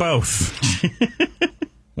from both.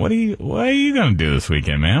 What are you going to do this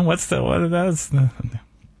weekend, man?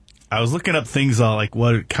 I was looking up things like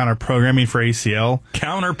what counter programming for ACL.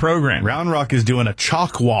 Counter program. Round Rock is doing a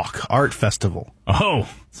Chalk Walk art festival. Oh.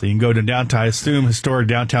 So you can go to downtown, I assume, historic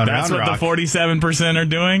downtown Round Rock. That's what the 47% are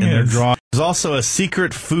doing? And they're drawing. There's also a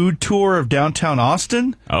secret food tour of downtown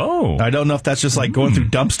Austin. Oh. I don't know if that's just like going through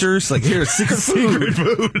dumpsters. Like, here's secret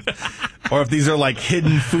food. Or if these are like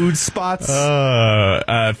hidden food spots.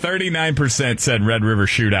 39% said Red River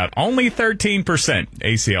Shootout. Only 13%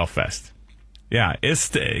 ACL Fest. Yeah,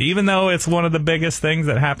 it's even though it's one of the biggest things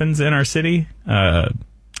that happens in our city,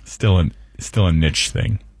 still a niche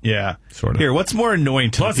thing. Yeah, sort of. Here, what's more annoying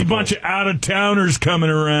to Plus a bunch of out-of-towners coming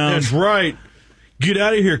around. That's right. Get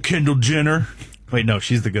out of here, Kendall Jenner. Wait, no,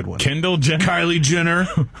 she's the good one. Kendall Jenner? Kylie Jenner.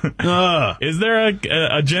 Is there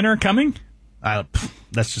a Jenner coming?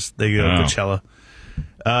 That's just, they go to Coachella.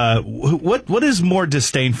 What is more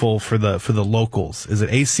disdainful for the locals? Is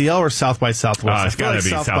it ACL or South by Southwest? It's got to be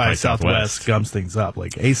South by Southwest. Gums things up.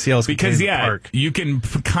 Like ACL's because park. You can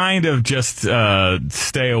kind of just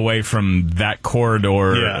stay away from that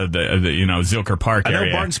corridor, the Zilker Park area. I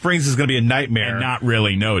know Barton Springs is going to be a nightmare, and not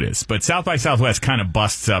really notice. But South by Southwest kind of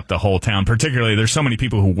busts up the whole town. Particularly, there's so many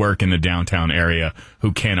people who work in the downtown area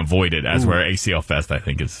who can't avoid it. As where ACL Fest, I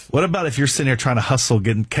think, is. What about if you're sitting here trying to hustle,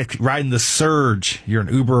 riding the surge? You're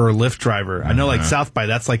an Uber or Lyft driver. I know, like South by,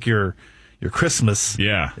 that's like your Christmas.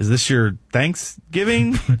 Yeah. Is this your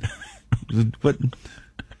Thanksgiving? What?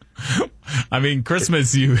 I mean,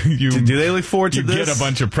 Christmas, you Do they look forward to you this? get a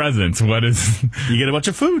bunch of presents. What is You get a bunch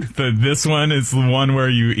of food. this one is the one where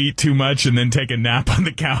you eat too much and then take a nap on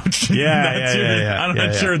the couch. Yeah. I'm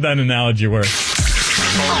not sure that analogy works.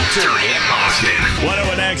 Alternative Austin.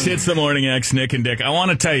 101X hits the morning X, Nick and Dick. I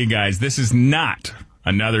want to tell you guys, this is not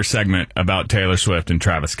another segment about Taylor Swift and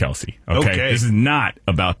Travis Kelce. Okay. This is not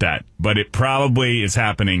about that, but it probably is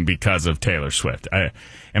happening because of Taylor Swift.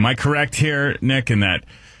 Am I correct here, Nick, in that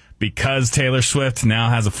because Taylor Swift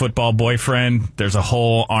now has a football boyfriend, there's a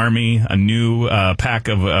whole army, a new pack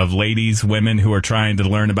of ladies, women who are trying to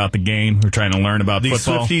learn about the game, who are trying to learn about These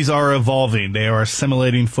football? Swifties are evolving. They are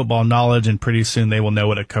assimilating football knowledge, and pretty soon they will know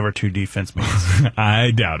what a cover 2 defense means.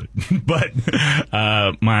 I doubt it. But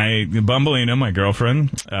my Bumbleina, my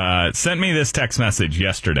girlfriend, sent me this text message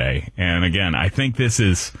yesterday. And again, I think this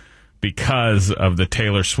is because of the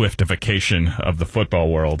Taylor Swiftification of the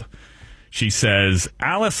football world. She says,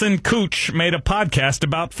 Allison Cooch made a podcast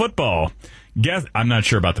about football. I'm not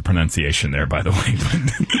sure about the pronunciation there, by the way.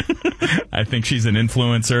 But I think she's an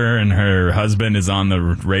influencer, and her husband is on the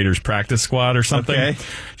Raiders practice squad or something. Okay.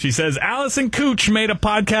 She says, Allison Cooch made a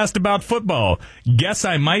podcast about football. Guess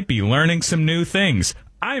I might be learning some new things.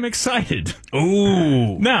 I'm excited.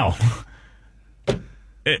 Ooh. Now,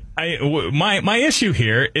 my issue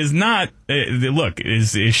here is not, look,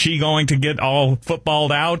 is she going to get all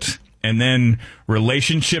footballed out? And then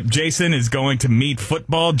relationship Jason is going to meet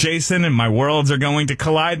football Jason, and my worlds are going to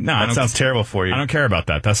collide. No, That sounds terrible for you. I don't care about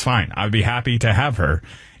that. That's fine. I'd be happy to have her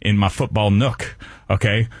in my football nook.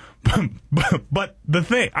 Okay. But the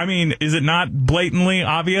thing, I mean, is it not blatantly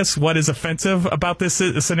obvious what is offensive about this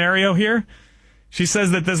scenario here? She says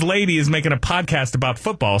that this lady is making a podcast about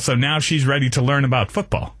football, so now she's ready to learn about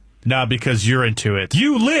football. No, because you're into it.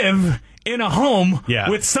 You live in a home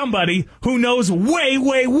with somebody who knows way,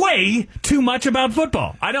 way, way too much about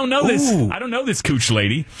football. I don't know this. Ooh. I don't know this Cooch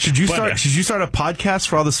lady. Should you start a podcast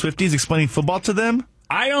for all the Swifties explaining football to them?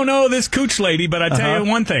 I don't know this Cooch lady, but I tell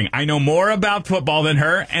you one thing. I know more about football than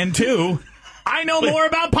her, and two, I know more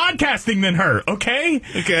about podcasting than her, okay?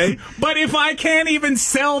 Okay. But if I can't even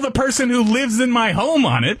sell the person who lives in my home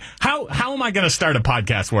on it, how am I going to start a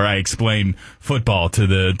podcast where I explain football to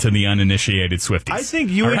the uninitiated Swifties? I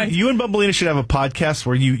think you and Bumbleina should have a podcast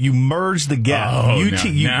where you merge the gap.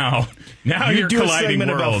 Now you're do a colliding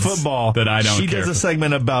segment about worlds football that I don't She care does a for.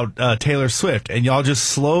 segment about Taylor Swift, and y'all just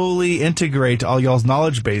slowly integrate all y'all's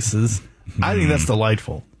knowledge bases. I think that's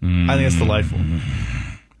delightful.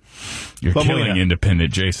 You're Bumbleina. killing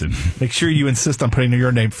independent Jason. Make sure you insist on putting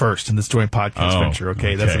your name first in this joint podcast venture,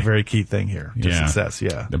 okay? That's a very key thing here to success,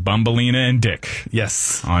 yeah. The Bumbleina and Dick.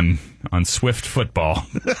 Yes. On Swift football.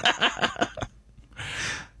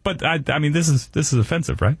 But I mean, this is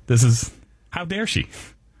offensive, right? How dare she?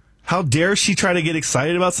 How dare she try to get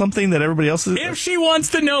excited about something that everybody else is? If she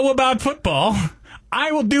wants to know about football,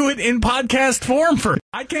 I will do it in podcast form for her.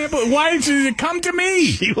 I can't. Why did she come to me?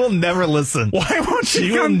 She will never listen. Why won't she?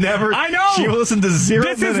 She will never. I know. She will listen to 0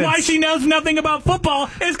 This minutes. is why she knows nothing about football.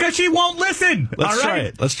 Is because she won't listen. Let's All try right?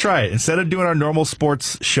 it. Let's try it. Instead of doing our normal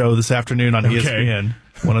sports show this afternoon on ESPN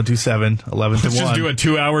 102.7, 11 to Let's 1. just do a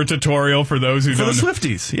 2-hour tutorial for those who for don't the know.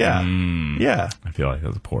 Swifties. Yeah. Yeah. I feel like that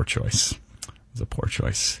was a poor choice.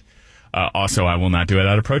 Also, I will not do it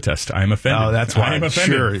out of protest. I am offended. Oh, that's why. I am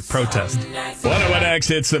offended. Sure, protest.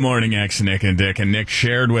 101X, it's the morning X, Nick and Dick. And Nick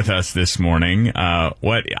shared with us this morning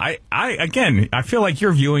what I feel like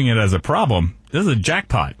you're viewing it as a problem. This is a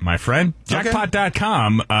jackpot, my friend. Okay.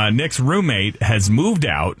 Jackpot.com, Nick's roommate has moved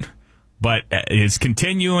out, but is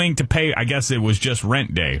continuing to pay. I guess it was just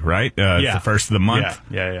rent day, right? It's the first of the month.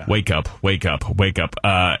 Yeah. Wake up.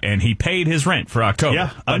 And he paid his rent for October.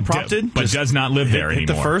 Yeah, unprompted. But does not live there hit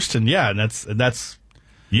anymore. the first, and that's.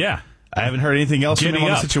 Yeah. I haven't heard anything else from Giddy him on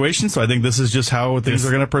the up. situation, so I think this is just how things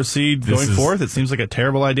are going to proceed going forth. It seems like a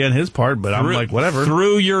terrible idea on his part, but I'm like, whatever.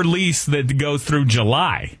 Through your lease that goes through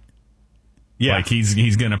July. Yeah. Like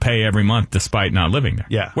he's going to pay every month despite not living there.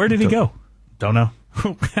 Yeah. Where did he go? Don't know.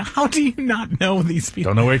 How do you not know these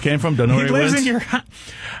people? Don't know where he came from. Don't know where he lives lives. in your house.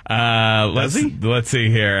 Let's see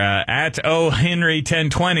here. At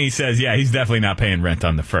Henry1020 says, yeah, he's definitely not paying rent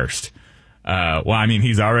on the first. Well, I mean,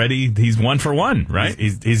 he's 1 for 1, right?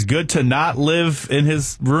 He's good to not live in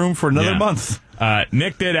his room for another month.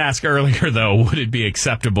 Nick did ask earlier, though, would it be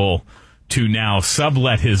acceptable to now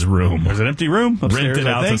sublet his room? There's an empty room upstairs, Rent it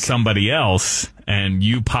out I to think. somebody else, and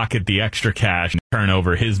you pocket the extra cash and turn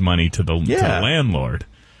over his money to the landlord.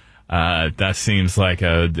 That seems like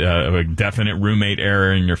a definite roommate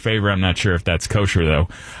error in your favor. I'm not sure if that's kosher, though.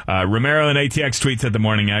 Romero and ATX tweets at the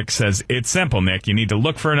Morning X says, it's simple, Nick. You need to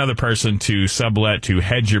look for another person to sublet to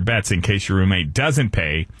hedge your bets in case your roommate doesn't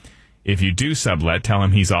pay. If you do sublet, tell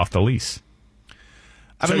him he's off the lease.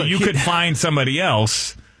 I mean, you could find somebody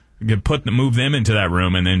else, you could move them into that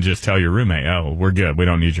room, and then just tell your roommate, "Oh, we're good. We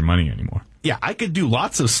don't need your money anymore." Yeah, I could do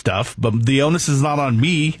lots of stuff, but the onus is not on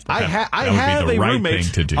me. I have a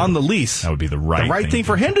roommate on the lease. That would be the right thing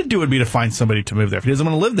for him to do would be to find somebody to move there. If he doesn't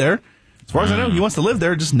want to live there, as far as I know, he wants to live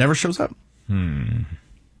there, just never shows up.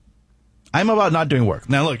 I'm about not doing work.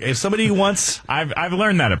 Now, look, if somebody wants... I've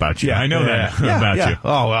learned that about you. I know that about you.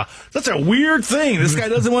 Oh, that's a weird thing. This guy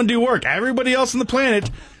doesn't want to do work. Everybody else on the planet,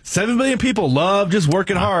 7 billion people, love just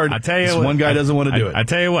working hard. I tell you, this one guy doesn't want to do it. I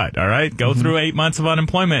tell you what, all right? Go through 8 months of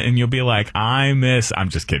unemployment, and you'll be like, I'm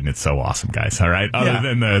just kidding. It's so awesome, guys, all right? Other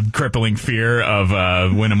than the crippling fear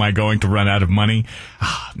of when am I going to run out of money?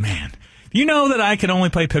 Oh, man. You know that I can only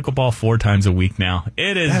play pickleball 4 times a week now.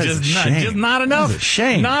 It is just not enough. That's a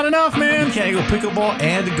shame. Not enough, man. You can't go pickleball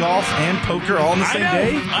and golf and poker all in the same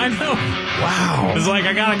day? I know. Wow. It's like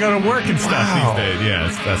I gotta go to work and stuff these days. Yeah,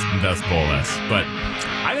 that's bull ass. But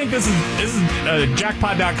I think this is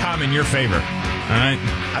jackpot.com in your favor. All right.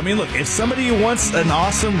 I mean, look, if somebody wants an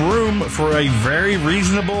awesome room for a very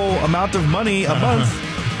reasonable amount of money a month,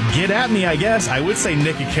 get at me, I guess. I would say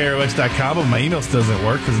nick at KROX.com, but my email still doesn't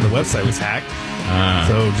work because the website was hacked.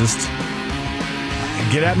 So just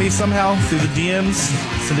get at me somehow through the DMs.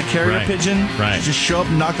 Send a carrier pigeon. Right. Just show up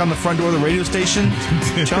and knock on the front door of the radio station.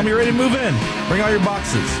 Tell them you're ready to move in. Bring all your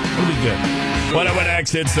boxes. It'll be good. What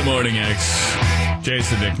X? It's the Morning X.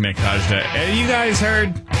 Jason Dick, Nick Hajda. You guys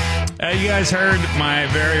heard my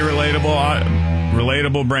very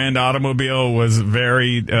relatable brand automobile was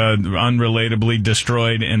very unrelatably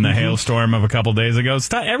destroyed in the hailstorm of a couple days ago.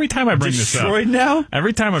 Every time I bring this up, destroyed now.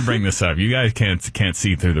 Every time I bring this up, you guys can't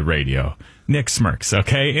see through the radio. Nick smirks.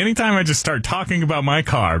 Okay, anytime I just start talking about my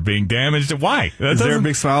car being damaged, why? Is there a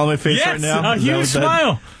big smile on my face right now? Yes, a huge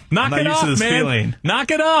smile. Knock it off, man. Feeling.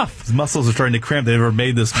 Knock it off. His muscles are starting to cramp. They never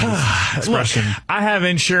made this expression. Look, I have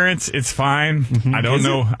insurance. It's fine. I don't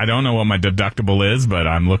know what my deductible is, but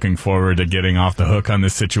I'm looking forward to getting off the hook on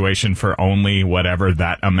this situation for only whatever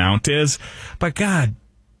that amount is. But God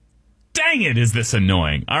dang it, is this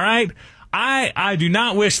annoying? All right. I do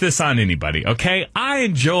not wish this on anybody, okay? I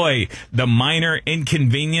enjoy the minor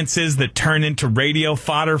inconveniences that turn into radio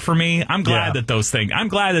fodder for me. I'm glad that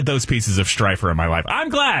those pieces of strife are in my life. I'm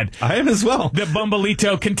glad. I am as well. That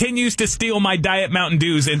Bumbleito continues to steal my Diet Mountain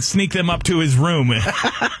Dews and sneak them up to his room.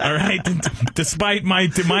 All right? Despite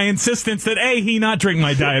my insistence that A, he not drink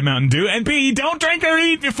my Diet Mountain Dew, and B, don't drink or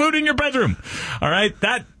eat your food in your bedroom. All right?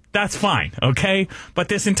 That's fine, okay? But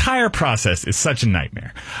this entire process is such a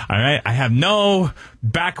nightmare, all right? I have no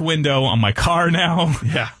back window on my car now.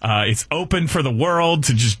 Yeah. It's open for the world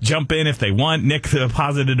to just jump in if they want. Nick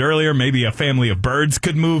posited earlier, maybe a family of birds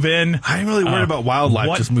could move in. I'm really worried about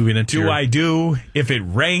wildlife just moving into What do I do if it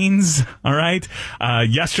rains, all right?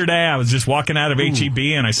 Yesterday, I was just walking out of HEB,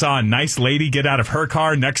 and I saw a nice lady get out of her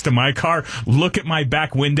car next to my car, look at my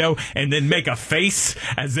back window, and then make a face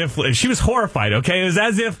as if she was horrified, okay? It was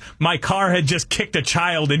as if my car had just kicked a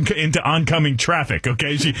child into oncoming traffic,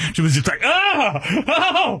 okay? She was just like,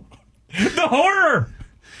 oh, the horror.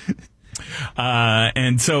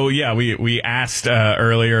 And so, yeah, we asked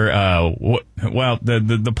earlier,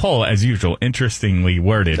 the poll, as usual, interestingly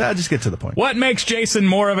worded. Just get to the point. What makes Jason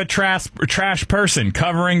more of a trash person?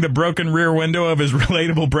 Covering the broken rear window of his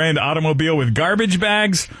relatable brand automobile with garbage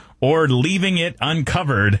bags or leaving it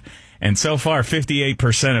uncovered? And so far,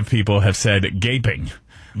 58% of people have said gaping.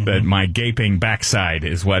 That my gaping backside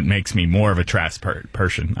is what makes me more of a trash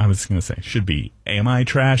person. I was going to say, should be, am I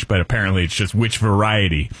trash? But apparently it's just which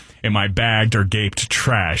variety. Am I bagged or gaped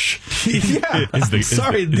trash? Yeah.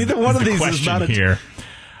 Neither one of these is not here.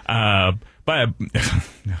 But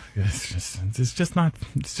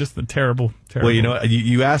it's just a terrible. Well, you know,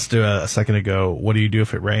 you asked a second ago, what do you do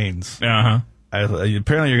if it rains?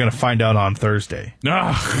 Apparently you're going to find out on Thursday.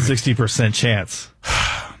 60% chance.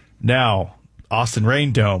 Now, Austin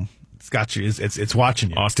Rain Dome. It's got you. It's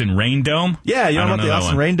watching you. Austin Rain Dome? Yeah, you know about the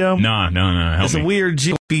Austin Rain Dome? No. It's a weird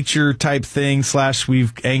feature type thing /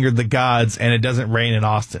 we've angered the gods, and it doesn't rain in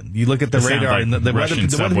Austin. You look at the radar, like and the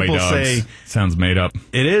weather people say sounds made up.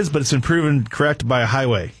 It is, but it's been proven correct by a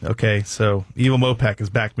highway. Okay, so Evil Mopec has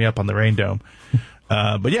backed me up on the Rain Dome.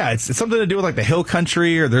 But yeah, it's something to do with like the hill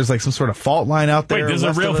country, or there's like some sort of fault line out there. Wait, there's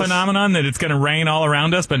a real phenomenon that it's going to rain all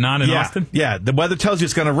around us, but not in Austin? Yeah, the weather tells you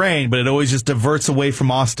it's going to rain, but it always just diverts away from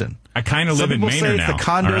Austin. I kind of live in Maynard now. Some people say it's the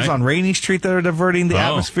condos on Rainy Street that are diverting the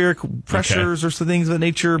atmospheric pressures or some things of that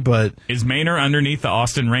nature, but... Is Maynard underneath the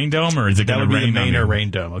Austin Rain Dome, or is it going to rain? That would be the Maynard Rain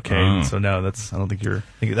Dome, okay? So no, I don't think you're...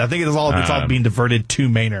 I think it's all being diverted to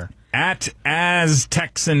Maynard. At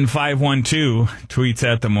AsTexan512 tweets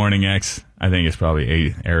at the Morning X. I think it's probably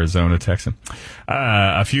a Arizona Texan.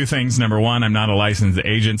 A few things. Number one, I'm not a licensed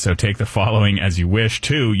agent, so take the following as you wish.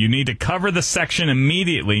 2, you need to cover the section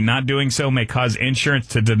immediately. Not doing so may cause insurance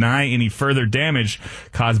to deny any further damage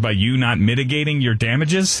caused by you not mitigating your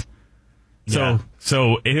damages. Yeah.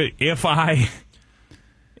 So if I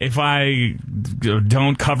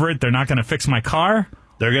don't cover it, they're not going to fix my car.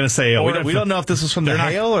 They're going to say, we don't know if this was from the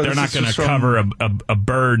hail or they're not going to cover a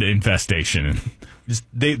bird infestation.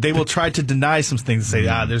 They will try to deny some things and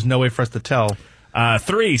say, there's no way for us to tell.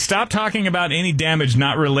 3, stop talking about any damage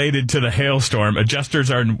not related to the hailstorm.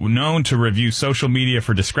 Adjusters are known to review social media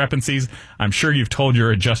for discrepancies. I'm sure you've told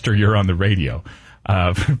your adjuster you're on the radio.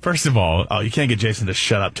 First of all, you can't get Jason to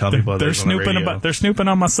shut up telling people they're snooping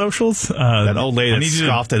on my socials. That old lady that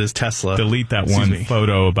scoffed at his Tesla. Delete that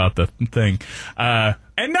photo about the thing.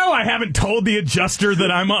 And no, I haven't told the adjuster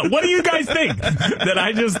that I'm on. What do you guys think?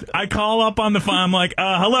 That I call up on the phone. I'm like,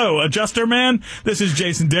 hello, adjuster man. This is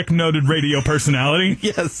Jason Dick, noted radio personality.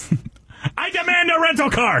 Yes. I demand a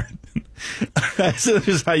rental car.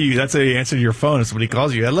 That's how you answer your phone if somebody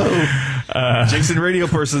calls you. Hello, Jason, radio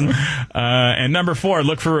person. And number 4,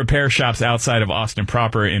 look for repair shops outside of Austin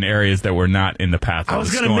proper in areas that were not in the path of the storm. I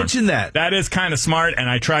was going to mention that. That is kind of smart, and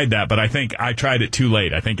I tried that, but I think I tried it too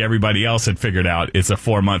late. I think everybody else had figured out it's a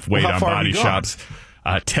 4-month wait on body shops.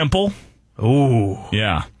 Temple. Ooh.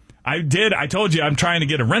 Yeah. I told you I'm trying to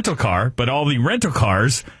get a rental car, but all the rental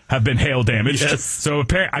cars have been hail damaged. Yes. So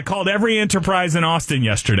I called every enterprise in Austin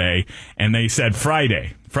yesterday, and they said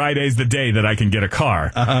Friday. Friday's the day that I can get a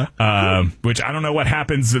car. Which I don't know what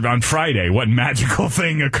happens on Friday, what magical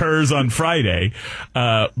thing occurs on Friday.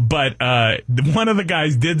 But one of the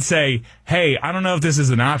guys did say, hey, I don't know if this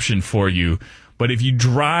is an option for you, but if you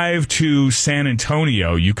drive to San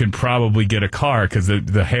Antonio, you can probably get a car because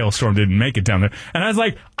the hailstorm didn't make it down there. And I was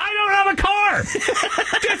like, I don't have a car.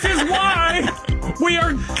 This is why we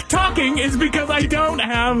are talking, is because I don't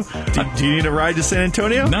have. Do you need a ride to San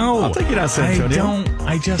Antonio? No. I'll take you down to San Antonio.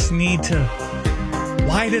 I just need to.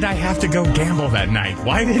 Why did I have to go gamble that night?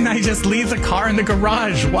 Why didn't I just leave the car in the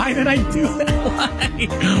garage? Why did I do that?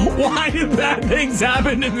 Why did bad things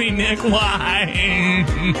happen to me, Nick? Why?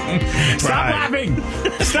 Stop laughing!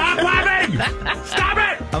 Stop laughing! Stop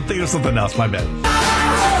it! I'm thinking of something else. My bad.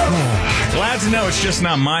 Glad to know it's just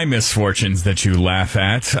not my misfortunes that you laugh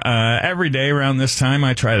at. Every day around this time,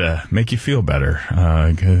 I try to make you feel better.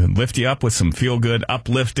 Lift you up with some feel-good,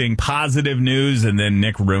 uplifting, positive news, and then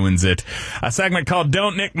Nick ruins it. A segment called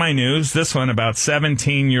Don't Nick My News. This one about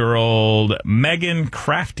 17-year-old Megan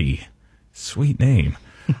Crafty. Sweet name.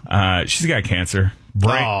 She's got cancer.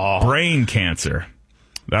 Brain cancer.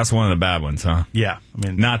 That's one of the bad ones, huh? Yeah. I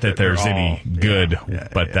mean, not that there's any good,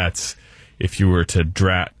 but that's... If you were to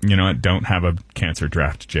draft, you know what, don't have a cancer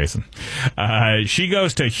draft, Jason. She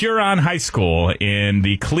goes to Huron High School in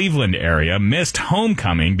the Cleveland area, missed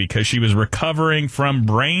homecoming because she was recovering from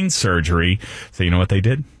brain surgery. So you know what they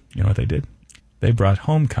did? They brought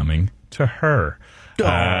homecoming to her.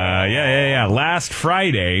 Yeah. Last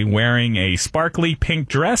Friday, wearing a sparkly pink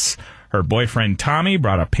dress, her boyfriend Tommy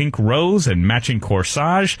brought a pink rose and matching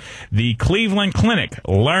corsage. The Cleveland Clinic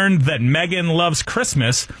learned that Megan loves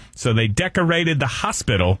Christmas, so they decorated the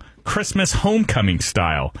hospital Christmas homecoming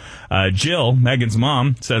style. Jill, Megan's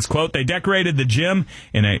mom, says, quote, they decorated the gym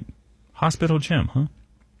in a hospital gym, huh?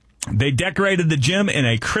 They decorated the gym in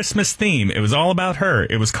a Christmas theme. It was all about her.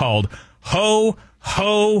 It was called Ho,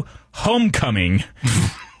 Ho, Homecoming.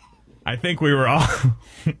 I think we were all...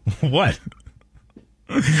 What?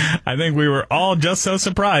 I think we were all just so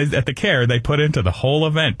surprised at the care they put into the whole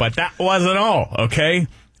event. But that wasn't all, okay?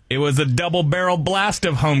 It was a double-barrel blast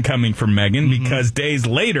of homecoming for Megan because days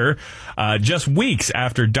later, just weeks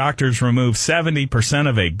after doctors removed 70%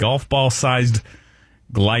 of a golf ball-sized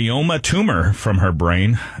glioma tumor from her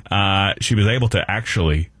brain, she was able to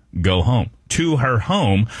actually go home. To her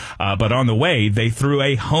home, but on the way, they threw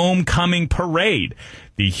a homecoming parade.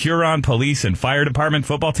 The Huron Police and Fire Department,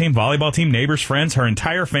 football team, volleyball team, neighbors, friends, her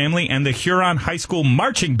entire family, and the Huron High School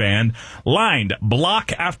marching band lined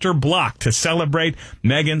block after block to celebrate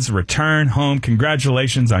Megan's return home.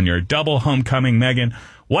 Congratulations on your double homecoming, Megan.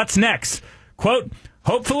 What's next? Quote,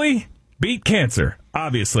 hopefully beat cancer,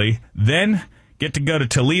 obviously, then get to go to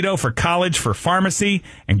Toledo for college for pharmacy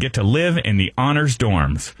and get to live in the honors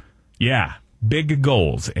dorms. Yeah, big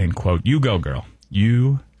goals, end quote. You go, girl.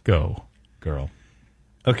 You go, girl.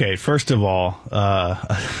 Okay, first of all...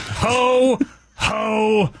 Ho,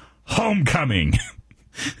 ho, homecoming.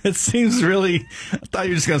 It seems really... I thought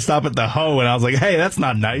you were just going to stop at the ho, and I was like, hey, that's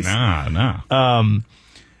not nice. No.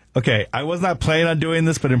 Okay, I was not planning on doing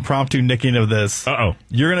this, but impromptu nicking of this. Uh-oh.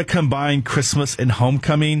 You're going to combine Christmas and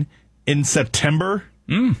Homecoming in September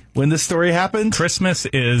when this story happened? Christmas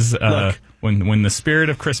is when the spirit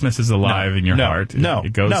of Christmas is alive in your heart.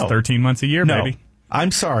 It goes 13 months a year, baby.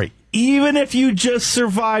 I'm sorry. Even if you just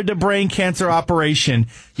survived a brain cancer operation,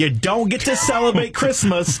 you don't get to celebrate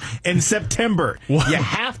Christmas in September. What? You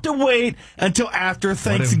have to wait until after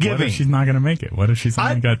Thanksgiving. What if she's not going to make it? What if she's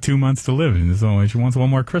only got 2 months to live and she wants one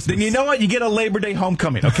more Christmas? Then you know what? You get a Labor Day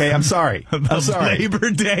homecoming. Okay, I'm sorry. I'm sorry. Labor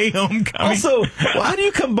Day homecoming. Also, how do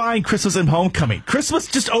you combine Christmas and homecoming? Christmas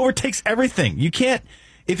just overtakes everything. You can't.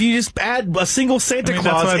 If you just add a single Santa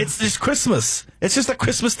Claus, it's just Christmas. It's just a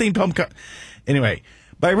Christmas-themed homecoming. Anyway,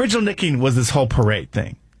 my original nicking was this whole parade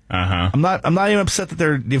thing. Uh-huh. I'm not even upset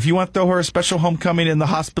that if you want to throw her a special homecoming in the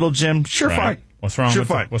hospital gym, sure, right. fine.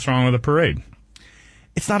 What's wrong with a parade?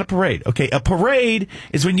 It's not a parade, okay? A parade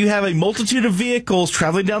is when you have a multitude of vehicles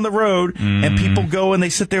traveling down the road and people go and they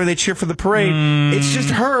sit there and they cheer for the parade. It's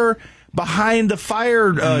just her behind the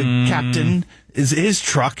fire captain is his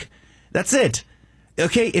truck. That's it.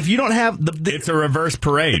 Okay, if you don't have it's a reverse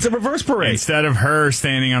parade. It's a reverse parade. Instead of her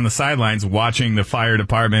standing on the sidelines watching the fire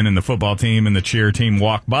department and the football team and the cheer team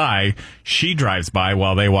walk by, she drives by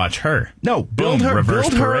while they watch her. No, build her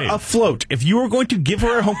a float. If you were going to give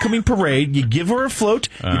her a homecoming parade, you give her a float,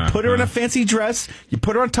 you put her in a fancy dress, you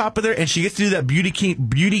put her on top of there, and she gets to do that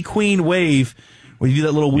beauty queen wave where you do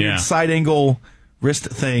that little weird side angle wrist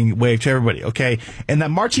thing, wave to everybody, okay? And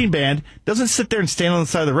that marching band doesn't sit there and stand on the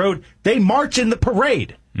side of the road. They march in the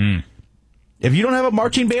parade. If you don't have a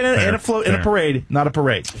marching band and a float in a parade, not a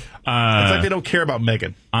parade. It's like they don't care about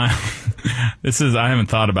Megan. I haven't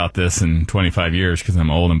thought about this in 25 years because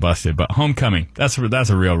I'm old and busted, but homecoming, that's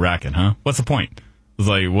a real racket, huh? What's the point? It's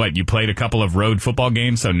like, what, you played a couple of road football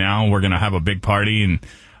games, so now we're going to have a big party, and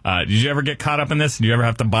did you ever get caught up in this? Did you ever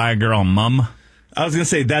have to buy a girl a mum? I was going to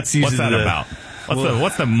say, that's usually What's that about?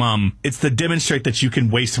 What's the mum? It's to demonstrate that you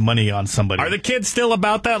can waste money on somebody. Are the kids still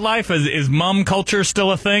about that life? Is mum culture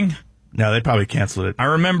still a thing? No, they probably canceled it. I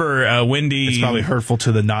remember Wendy. It's probably hurtful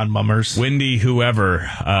to the non-mummers. Wendy, whoever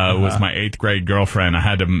was my 8th grade girlfriend. I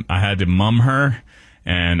had to mum her,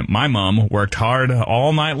 and my mum worked hard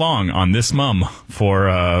all night long on this mum for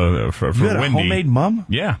you had Wendy. A homemade mum?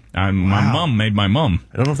 Yeah, my mum made my mum.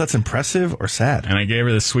 I don't know if that's impressive or sad. And I gave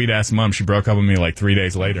her this sweet ass mum. She broke up with me like 3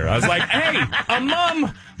 days later. I was like, "Hey, a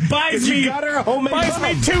mum buys me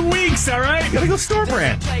 2 weeks. All right, You gotta go store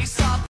brand."